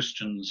Orthodox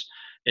Christians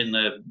in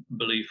their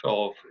belief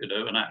of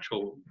an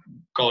actual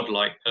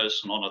godlike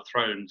person on a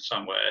throne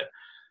somewhere,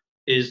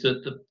 is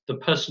that the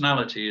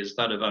personality is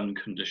that of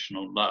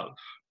unconditional love,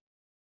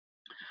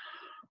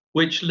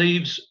 which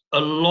leaves a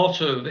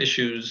lot of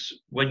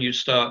issues when you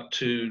start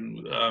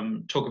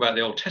to talk about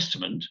the Old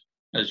Testament,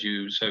 as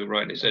you so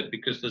rightly said,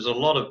 because there's a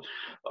lot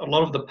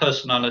of the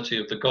personality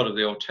of the God of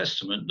the Old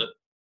Testament that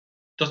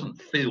doesn't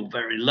feel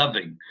very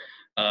loving.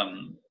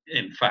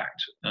 In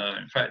fact,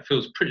 it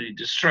feels pretty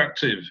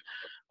destructive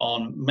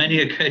on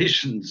many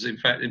occasions. In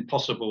fact,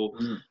 impossible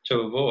to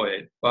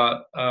avoid.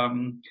 But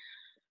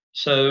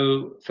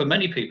so for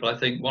many people, I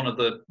think one of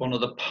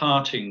the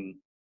parting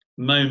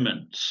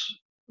moments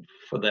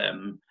for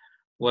them,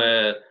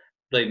 where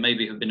they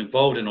maybe have been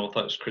involved in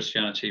Orthodox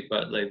Christianity,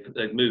 but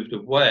they've moved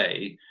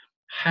away,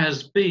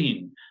 has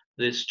been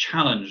this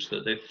challenge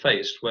that they've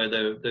faced, where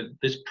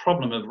this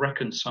problem of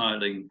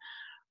reconciling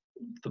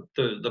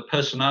the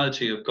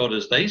personality of God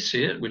as they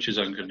see it, which is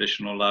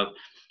unconditional love,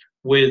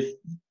 with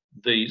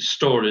the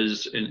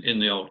stories in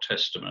the Old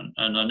Testament.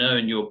 And I know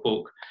in your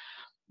book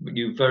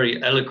you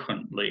very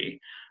eloquently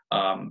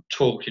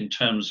talk in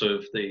terms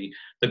of the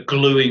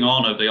gluing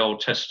on of the Old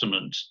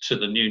Testament to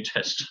the New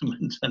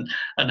Testament,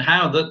 and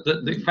how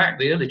the fact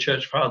the early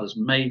church fathers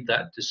made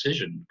that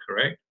decision,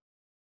 correct?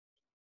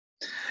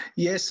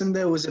 Yes, and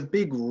there was a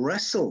big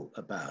wrestle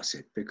about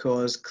it,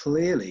 because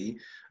clearly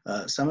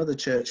some of the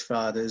church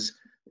fathers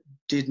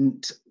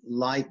didn't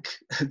like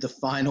the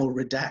final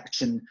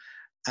redaction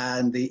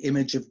and the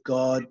image of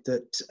God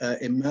that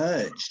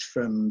emerged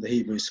from the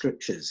Hebrew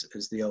scriptures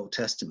as the Old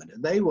Testament.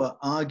 And they were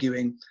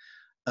arguing,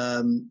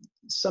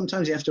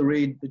 sometimes you have to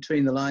read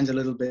between the lines a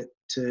little bit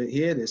to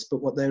hear this,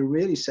 but what they're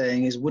really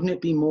saying is, wouldn't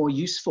it be more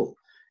useful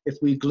if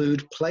we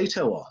glued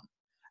Plato on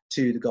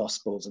to the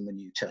Gospels and the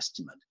New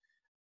Testament?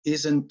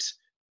 Isn't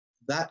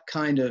that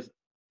kind of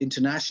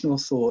international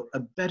thought a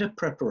better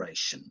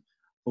preparation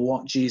for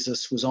what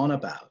Jesus was on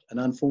about? And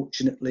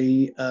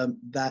unfortunately,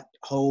 that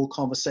whole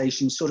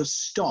conversation sort of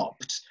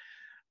stopped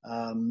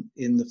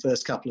in the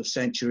first couple of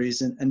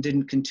centuries and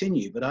didn't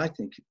continue. But I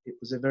think it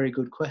was a very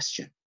good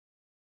question.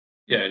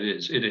 Yeah, it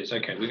is. It is.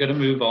 Okay, we're going to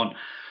move on.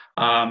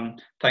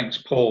 Thanks,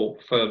 Paul,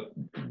 for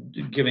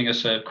giving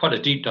us quite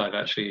a deep dive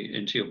actually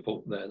into your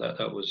book there.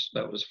 That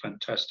was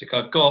fantastic.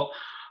 I've got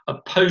a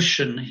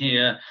potion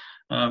here.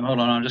 Hold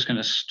on, I'm just going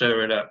to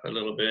stir it up a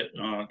little bit.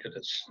 Oh, okay,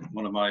 that's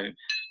one of my here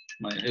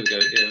we go.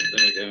 Yeah,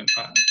 there we go.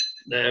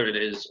 There it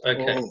is.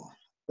 Okay. Oh,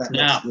 that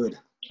now, looks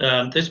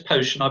good. this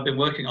potion, I've been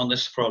working on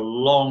this for a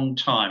long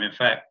time. In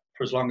fact,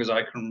 for as long as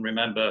I can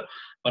remember,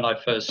 when I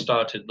first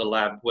started the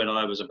lab when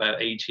I was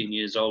about 18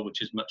 years old,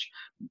 which is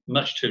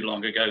much too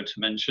long ago to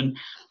mention.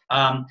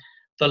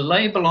 The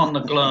label on the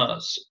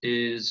glass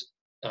is,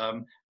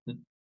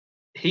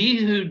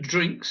 he who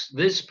drinks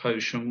this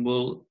potion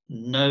will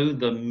know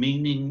the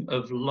meaning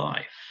of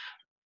life.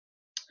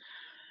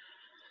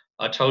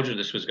 I told you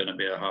this was going to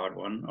be a hard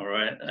one, all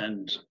right?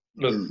 And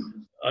look,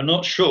 I'm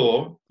not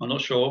sure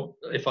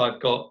if I've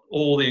got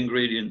all the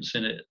ingredients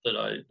in it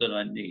that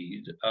I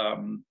need.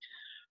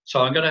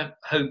 So I'm going to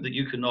hope that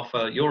you can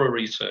offer. You're a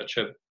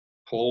researcher,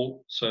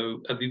 Paul.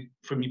 So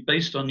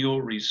based on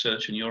your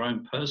research and your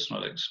own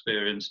personal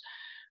experience,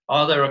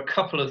 are there a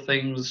couple of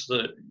things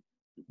that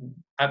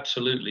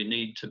absolutely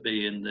need to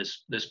be in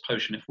this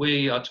potion if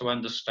we are to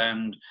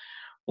understand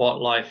what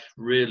life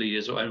really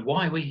is and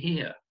why we're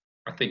here?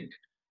 I think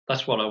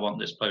that's what I want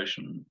this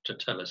potion to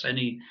tell us.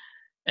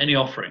 Any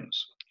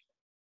offerings?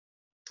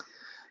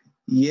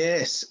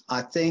 Yes,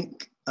 I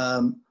think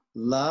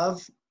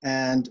love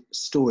and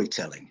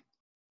storytelling.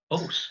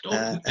 Oh,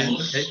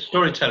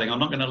 storytelling. I'm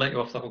not going to let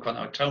you off the hook on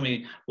that. Tell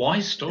me, why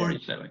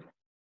storytelling?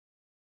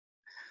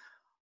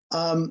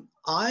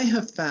 I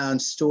have found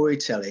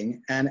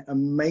storytelling an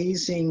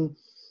amazing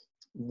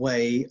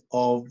way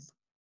of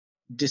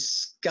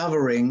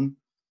discovering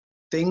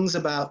things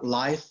about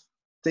life,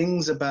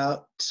 things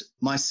about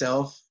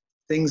myself,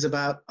 things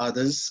about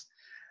others.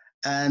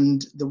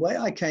 And the way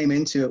I came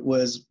into it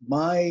was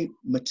my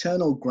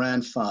maternal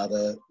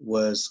grandfather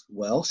was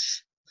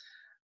Welsh,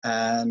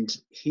 and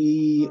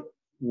he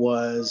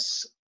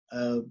was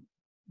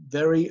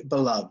very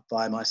beloved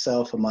by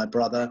myself and my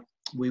brother.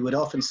 We would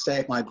often stay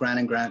at my gran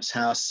and grand's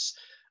house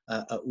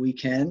at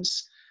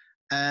weekends,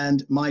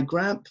 and my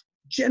gramp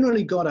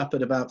generally got up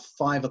at about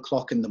 5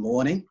 o'clock in the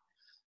morning.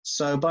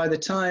 So by the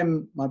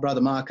time my brother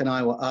Mark and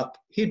I were up,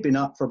 he'd been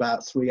up for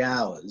about 3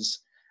 hours.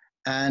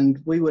 And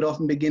we would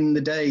often begin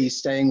the day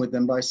staying with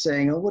them by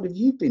saying, "Oh, what have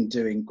you been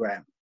doing,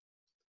 Gramp,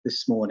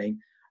 this morning?"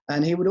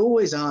 And he would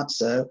always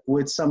answer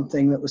with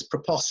something that was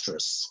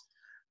preposterous.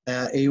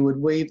 He would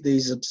weave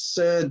these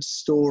absurd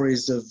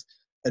stories of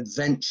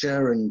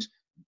adventure and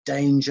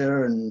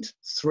danger and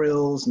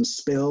thrills and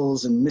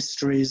spills and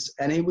mysteries,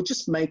 and he would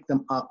just make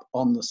them up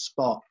on the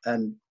spot.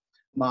 And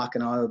Mark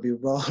and I would be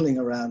rolling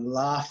around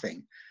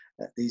laughing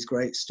at these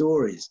great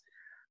stories.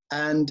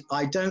 And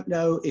I don't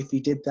know if he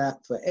did that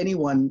for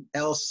anyone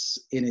else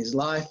in his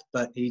life,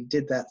 but he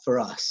did that for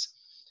us.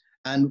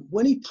 And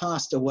when he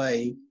passed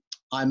away,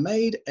 I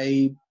made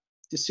a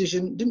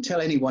decision, didn't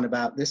tell anyone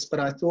about this, but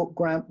I thought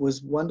Gramp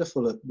was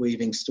wonderful at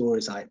weaving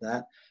stories like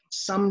that.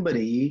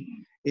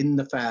 Somebody in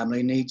the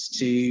family needs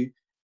to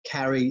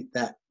carry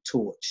that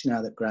torch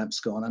now that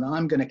Gramp's gone, and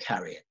I'm going to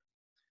carry it.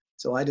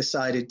 So I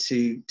decided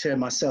to turn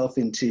myself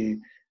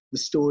into the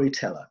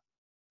storyteller.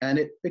 And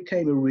it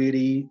became a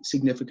really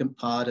significant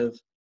part of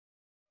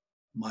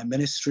my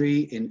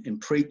ministry in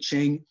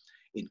preaching,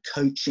 in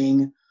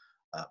coaching,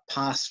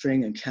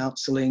 pastoring and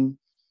counseling.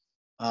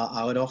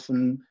 I would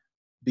often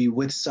be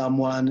with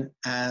someone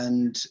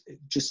and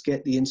just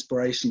get the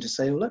inspiration to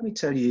say, "Well, let me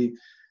tell you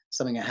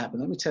something that happened.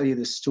 Let me tell you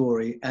this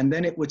story." And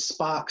then it would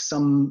spark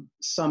some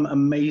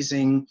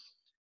amazing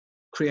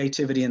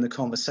creativity in the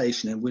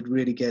conversation, and we'd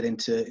really get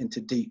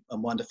into deep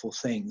and wonderful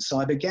things. So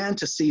I began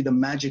to see the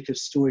magic of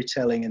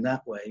storytelling in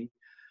that way.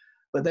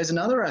 But there's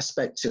another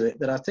aspect to it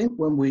that I think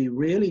when we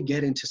really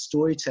get into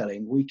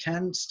storytelling, we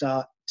can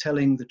start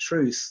telling the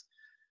truth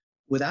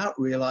without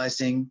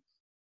realizing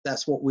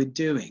that's what we're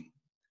doing.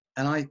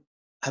 And I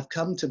have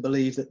come to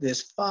believe that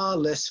there's far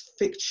less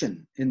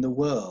fiction in the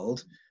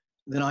world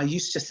than I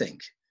used to think,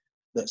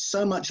 that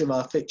so much of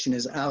our fiction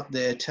is out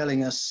there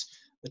telling us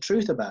the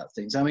truth about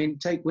things. I mean,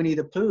 take Winnie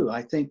the Pooh.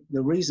 I think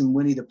the reason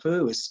Winnie the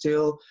Pooh is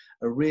still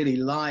a really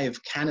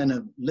live canon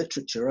of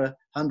literature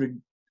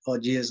 100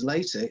 odd years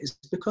later is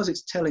because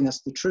it's telling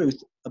us the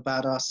truth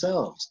about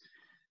ourselves.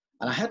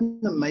 And I had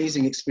an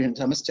amazing experience.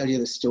 I must tell you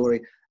the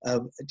story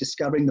of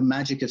discovering the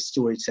magic of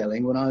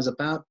storytelling when I was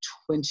about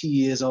 20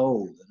 years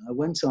old. And I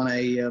went on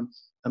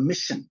a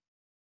mission.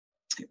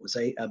 It was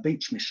a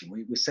beach mission.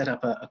 We set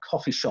up a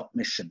coffee shop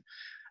mission.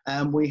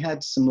 And we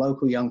had some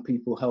local young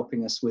people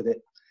helping us with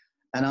it.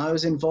 And I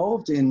was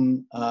involved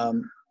in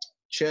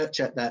church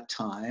at that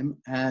time,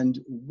 and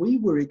we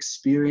were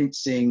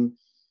experiencing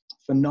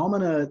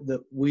phenomena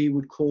that we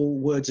would call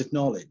words of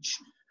knowledge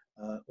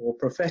or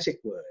prophetic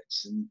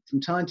words. And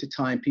from time to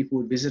time, people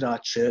would visit our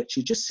church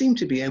who just seemed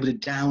to be able to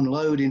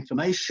download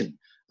information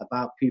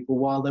about people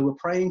while they were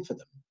praying for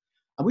them.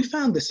 And we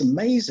found this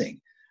amazing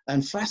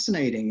and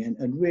fascinating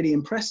and really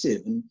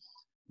impressive. And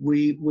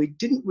we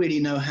didn't really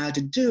know how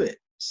to do it.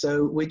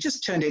 So we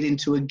just turned it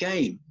into a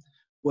game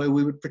where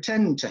we would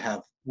pretend to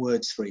have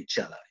words for each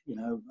other. You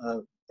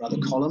know, Brother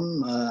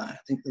Colm, I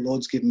think the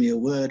Lord's given me a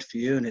word for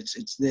you, and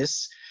it's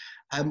this.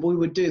 And we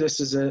would do this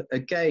as a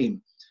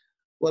game.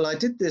 Well, I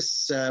did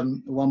this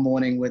one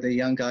morning with a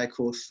young guy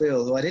called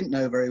Phil, who I didn't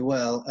know very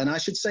well. And I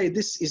should say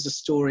this is a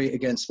story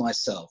against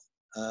myself.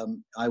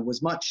 I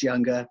was much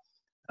younger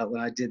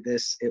when I did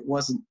this. It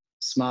wasn't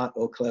smart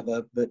or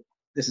clever, but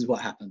this is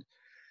what happened.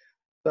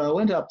 So I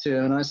went up to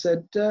him and I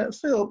said,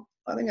 Phil,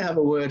 I think I have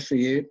a word for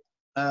you.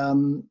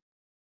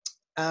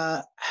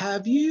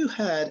 Have you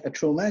had a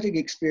traumatic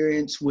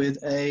experience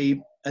with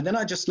and then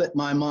I just let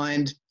my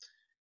mind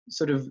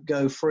sort of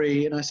go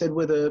free, and I said,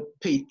 with a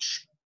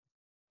peach.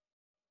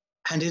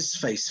 And his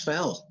face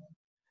fell,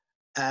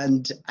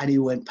 and he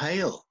went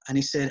pale, and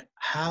he said,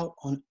 how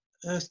on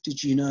earth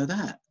did you know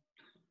that?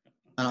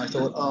 And I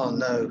thought, oh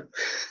no,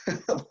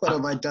 what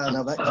have I done?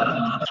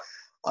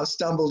 I've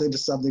stumbled into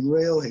something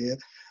real here.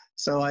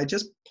 So I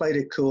just played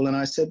it cool, and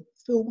I said,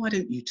 Phil, why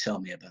don't you tell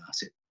me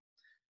about it?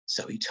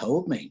 So he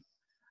told me.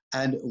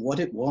 And what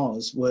it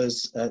was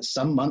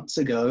some months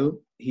ago,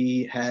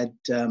 he had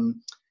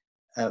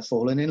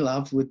fallen in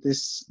love with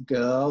this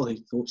girl.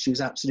 He thought she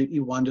was absolutely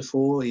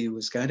wonderful. He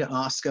was going to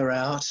ask her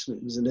out. He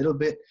was a little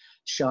bit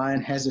shy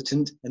and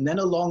hesitant. And then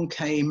along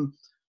came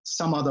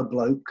some other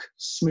bloke,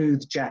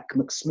 Smooth Jack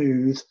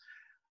McSmooth,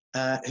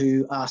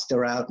 who asked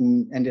her out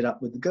and ended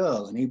up with the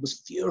girl. And he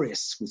was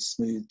furious with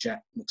Smooth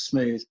Jack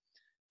McSmooth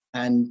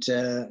and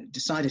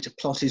decided to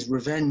plot his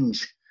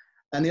revenge.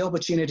 And the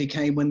opportunity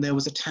came when there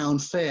was a town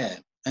fair,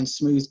 and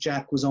Smooth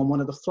Jack was on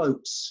one of the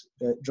floats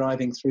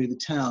driving through the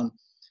town.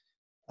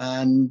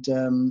 And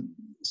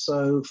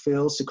so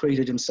Phil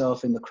secreted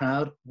himself in the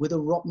crowd with a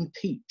rotten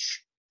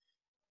peach,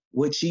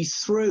 which he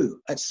threw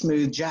at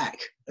Smooth Jack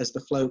as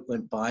the float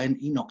went by, and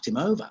he knocked him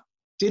over.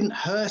 Didn't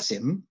hurt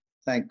him,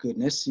 thank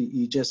goodness.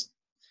 He just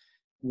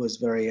was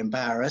very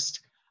embarrassed.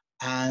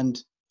 And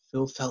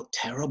Phil felt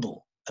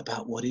terrible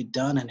about what he'd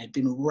done and had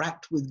been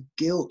racked with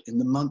guilt in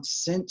the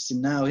months since.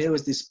 And now here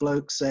was this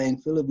bloke saying,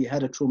 Phil, have you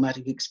had a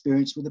traumatic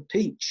experience with a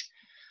peach?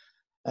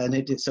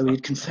 And so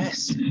he'd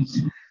confessed.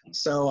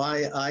 So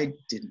I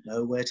didn't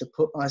know where to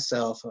put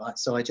myself.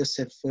 So I just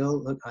said,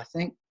 Phil, look, I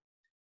think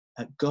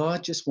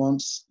God just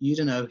wants you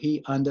to know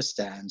he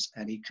understands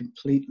and he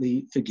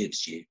completely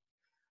forgives you.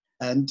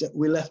 And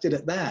we left it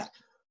at that.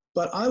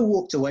 But I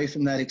walked away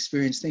from that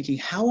experience thinking,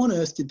 how on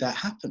earth did that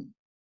happen?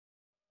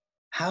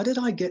 How did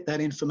I get that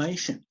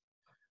information?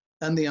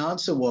 And the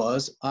answer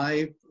was,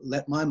 I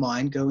let my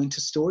mind go into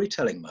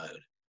storytelling mode.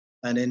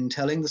 And in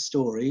telling the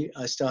story,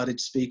 I started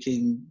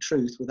speaking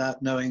truth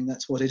without knowing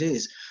that's what it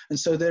is. And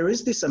so there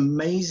is this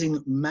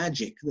amazing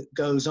magic that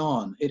goes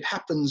on. It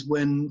happens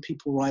when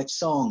people write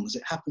songs.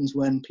 It happens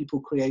when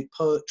people create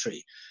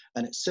poetry.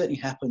 And it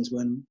certainly happens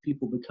when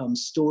people become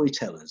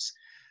storytellers.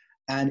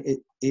 And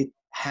it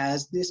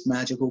has this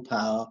magical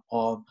power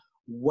of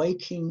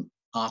waking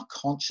our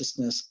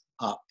consciousness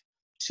up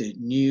to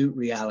new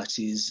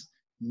realities,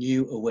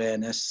 new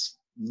awareness,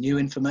 new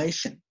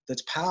information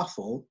that's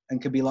powerful and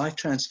can be life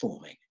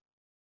transforming.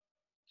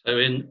 So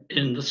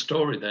in the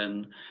story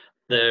then,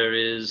 there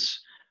is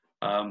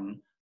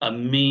a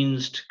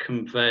means to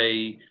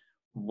convey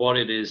what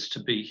it is to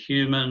be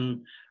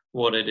human,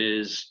 what it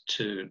is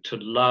to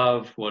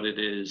love, what it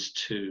is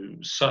to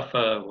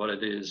suffer, what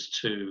it is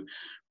to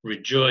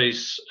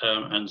rejoice,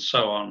 and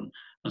so on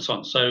and so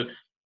on. So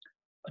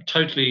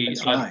totally,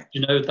 that's right.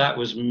 That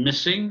was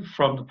missing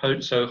from the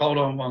poet. So hold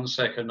on one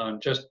second,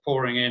 I'm just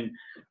pouring in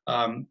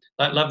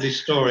that lovely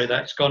story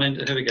that's gone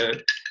into, here we go.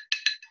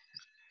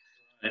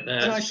 Right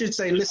there. And I should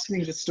say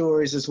listening to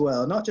stories as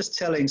well, not just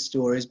telling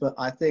stories, but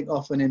I think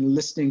often in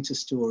listening to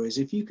stories,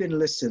 if you can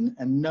listen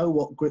and know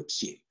what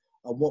grips you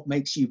or what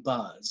makes you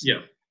buzz,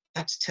 yeah,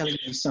 that's telling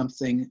you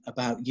something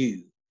about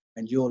you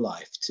and your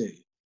life too.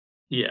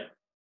 Yeah.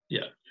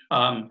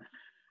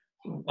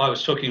 I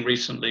was talking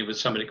recently with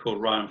somebody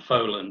called Ryan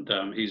Foland.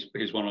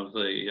 He's one of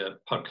the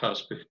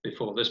podcasts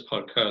before this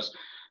podcast,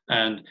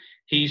 and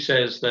he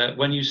says that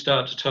when you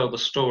start to tell the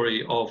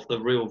story of the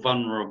real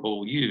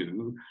vulnerable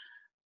you,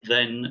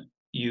 then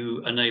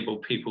you enable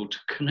people to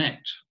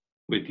connect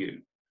with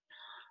you.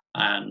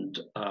 And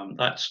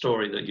that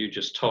story that you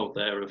just told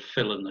there of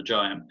Phil and the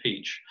Giant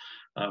Peach,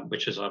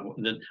 which is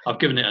I've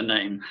given it a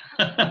name,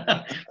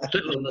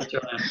 Phil and the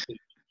Giant Peach.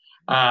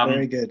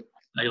 Very good.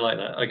 I like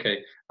that.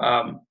 Okay.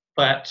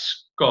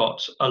 That's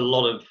got a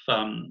lot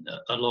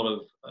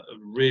of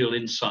real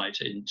insight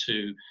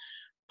into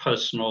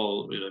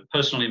personal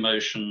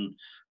emotion,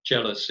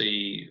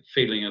 jealousy,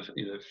 feeling of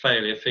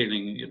failure,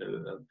 feeling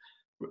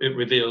it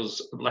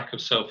reveals lack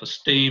of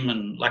self-esteem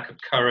and lack of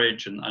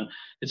courage, and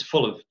it's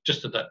full of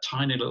just that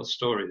tiny little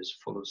story is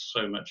full of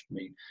so much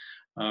meat.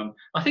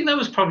 I think that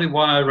was probably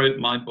why I wrote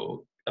my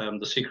book,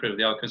 The Secret of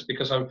the Alchemist,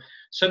 because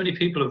so many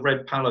people have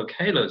read Paulo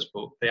Coelho's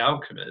book, The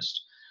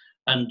Alchemist,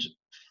 and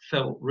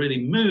felt really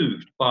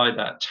moved by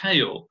that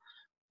tale.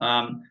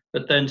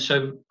 But then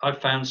so I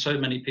found so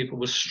many people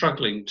were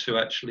struggling to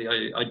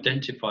actually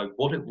identify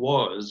what it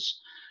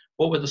was,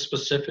 what were the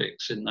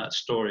specifics in that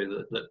story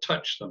that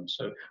touched them.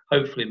 So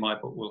hopefully my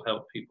book will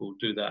help people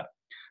do that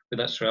with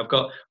that story.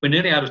 We're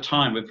nearly out of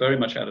time. We're very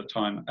much out of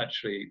time,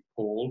 actually,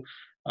 Paul.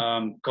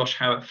 Gosh,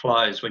 how it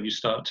flies when you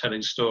start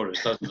telling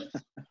stories, doesn't it?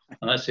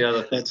 And that's the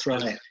other thing. That's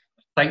right.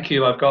 Thank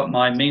you. I've got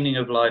my Meaning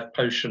of Life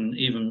potion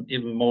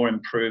even more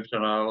improved,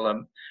 and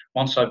I'll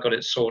once I've got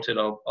it sorted,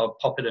 I'll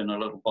pop it in a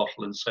little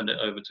bottle and send it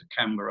over to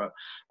Canberra,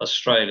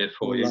 Australia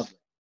for you.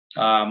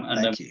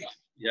 Thank you.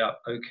 Yeah.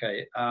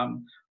 Okay.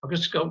 I've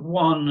just got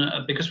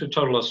one because we've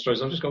told a lot of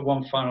stories. I've just got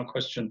one final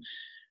question.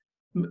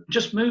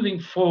 Just moving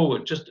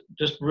forward, just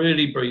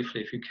really briefly,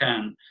 if you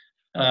can.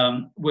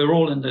 We're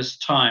all in this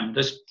time.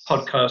 This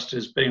podcast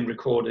is being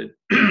recorded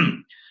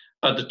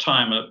at the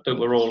time that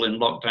we're all in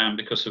lockdown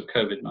because of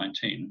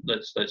COVID-19.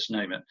 Let's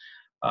name it.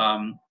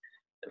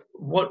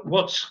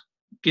 What's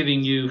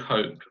giving you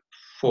hope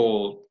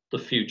for the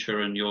future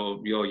and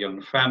your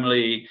young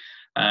family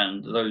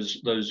and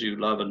those you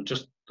love and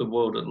just the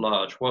world at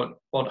large? What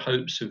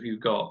hopes have you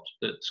got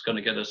that's going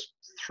to get us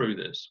through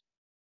this?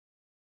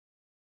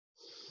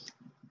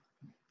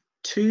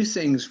 Two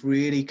things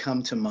really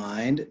come to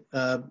mind.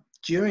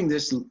 During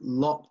this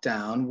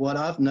lockdown, what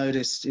I've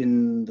noticed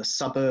in the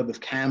suburb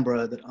of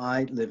Canberra that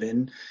I live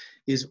in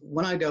is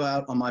when I go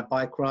out on my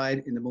bike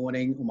ride in the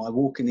morning or my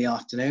walk in the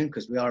afternoon,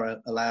 because we are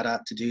allowed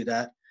out to do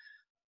that,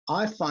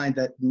 I find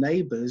that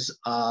neighbors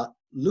are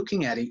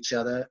looking at each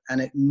other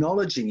and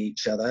acknowledging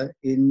each other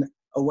in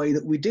a way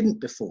that we didn't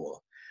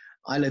before.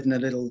 I live in a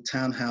little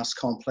townhouse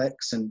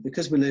complex, and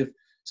because we live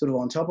sort of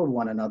on top of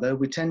one another,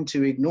 we tend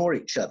to ignore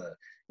each other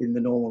in the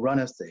normal run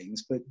of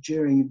things. But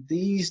during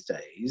these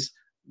days,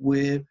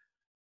 we're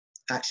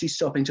actually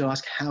stopping to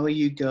ask, how are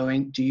you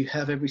going? Do you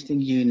have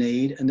everything you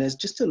need? And there's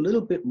just a little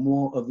bit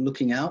more of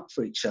looking out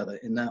for each other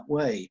in that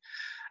way.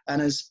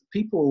 And as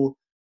people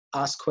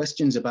ask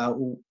questions about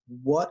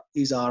what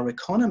is our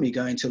economy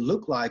going to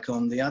look like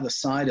on the other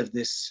side of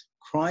this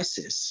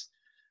crisis,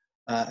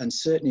 and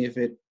certainly if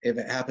it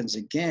happens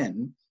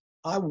again,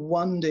 I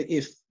wonder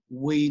if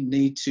we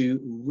need to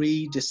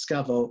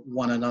rediscover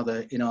one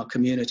another in our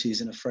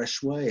communities in a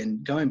fresh way.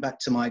 And going back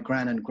to my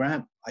gran and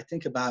grand, I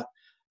think about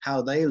how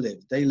they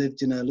lived. They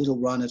lived in a little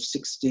run of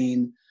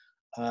 16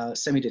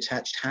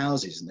 semi-detached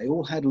houses, and they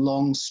all had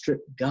long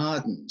strip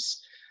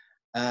gardens.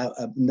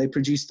 And they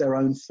produced their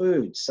own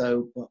food.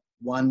 So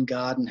one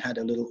garden had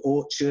a little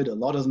orchard, a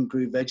lot of them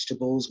grew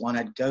vegetables, one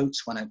had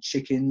goats, one had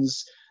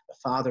chickens. The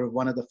father of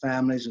one of the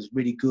families was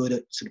really good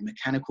at sort of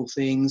mechanical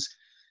things.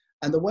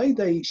 And the way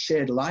they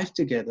shared life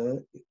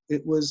together,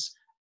 it was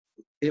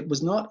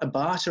not a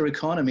barter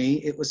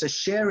economy, it was a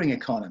sharing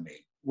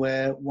economy,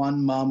 where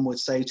one mum would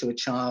say to a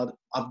child,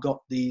 I've got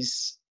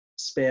these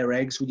spare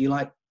eggs, would you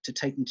like to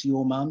take them to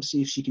your mum,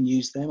 see if she can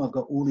use them? I've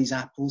got all these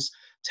apples,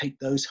 take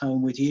those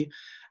home with you.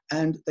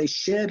 And they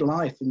shared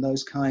life in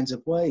those kinds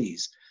of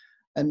ways.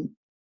 And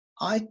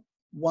I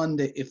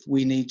wonder if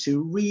we need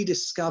to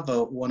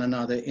rediscover one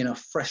another in a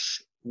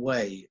fresh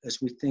way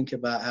as we think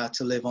about how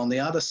to live on the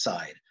other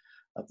side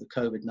of the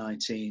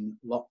COVID-19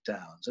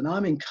 lockdowns. And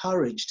I'm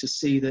encouraged to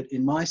see that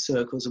in my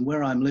circles and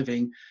where I'm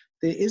living,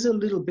 there is a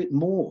little bit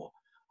more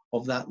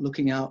of that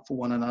looking out for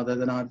one another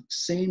than I've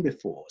seen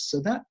before.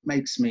 So that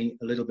makes me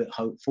a little bit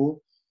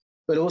hopeful,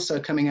 but also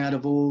coming out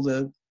of all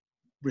the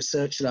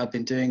research that I've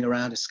been doing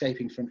around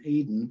escaping from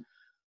Eden,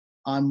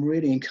 I'm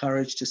really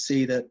encouraged to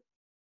see that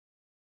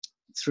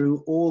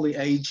through all the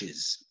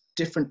ages,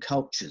 different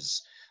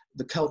cultures,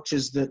 the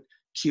cultures that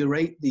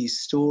curate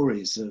these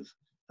stories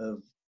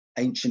of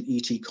ancient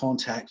ET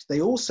contact,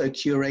 they also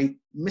curate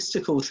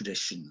mystical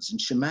traditions and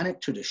shamanic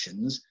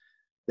traditions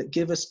that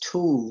give us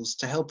tools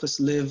to help us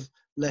live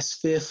less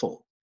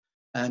fearful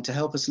and to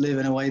help us live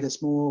in a way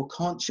that's more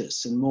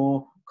conscious and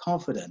more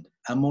confident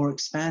and more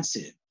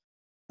expansive.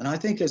 And I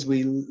think as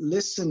we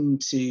listen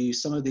to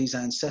some of these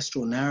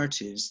ancestral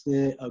narratives,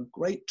 there are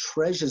great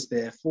treasures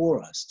there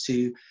for us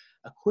to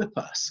equip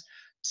us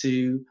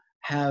to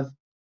have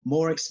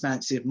more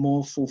expansive,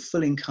 more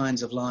fulfilling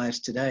kinds of lives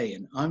today.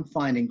 And I'm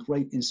finding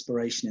great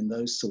inspiration in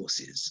those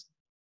sources.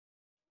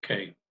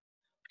 Okay.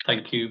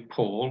 Thank you,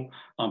 Paul.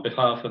 On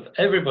behalf of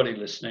everybody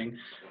listening,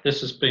 this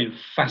has been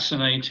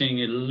fascinating,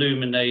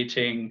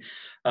 illuminating,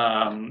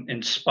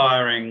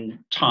 inspiring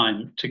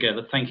time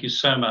together. Thank you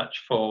so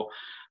much for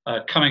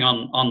coming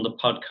on the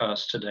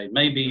podcast today.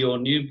 Maybe your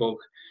new book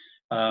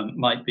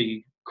might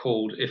be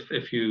called,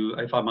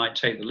 if I might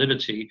take the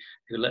liberty,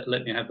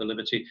 let me have the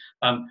liberty,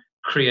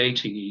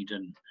 Creating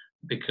Eden,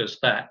 because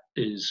that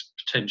is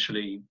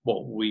potentially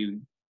what we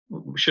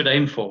should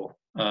aim for.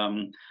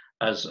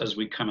 As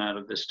we come out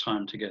of this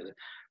time together.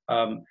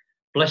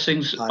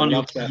 Blessings I on your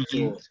love that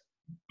family, thought.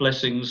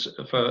 blessings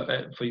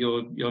for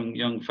your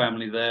young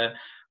family there.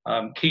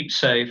 Keep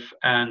safe,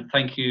 and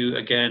thank you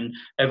again,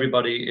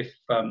 everybody.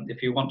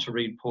 If you want to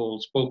read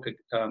Paul's book,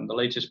 the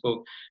latest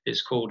book,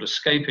 it's called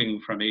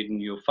Escaping from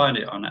Eden. You'll find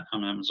it on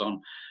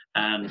Amazon.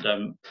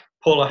 And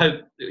Paul, I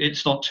hope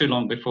it's not too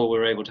long before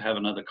we're able to have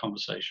another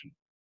conversation.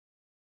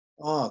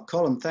 Oh,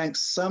 Colm,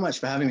 thanks so much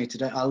for having me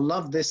today. I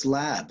love this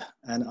lab,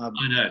 and I've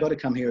got to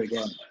come here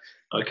again.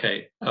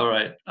 Okay, all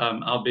right.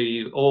 I'll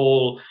be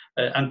all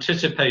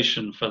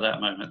anticipation for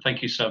that moment.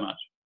 Thank you so much.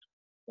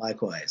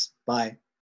 Likewise. Bye.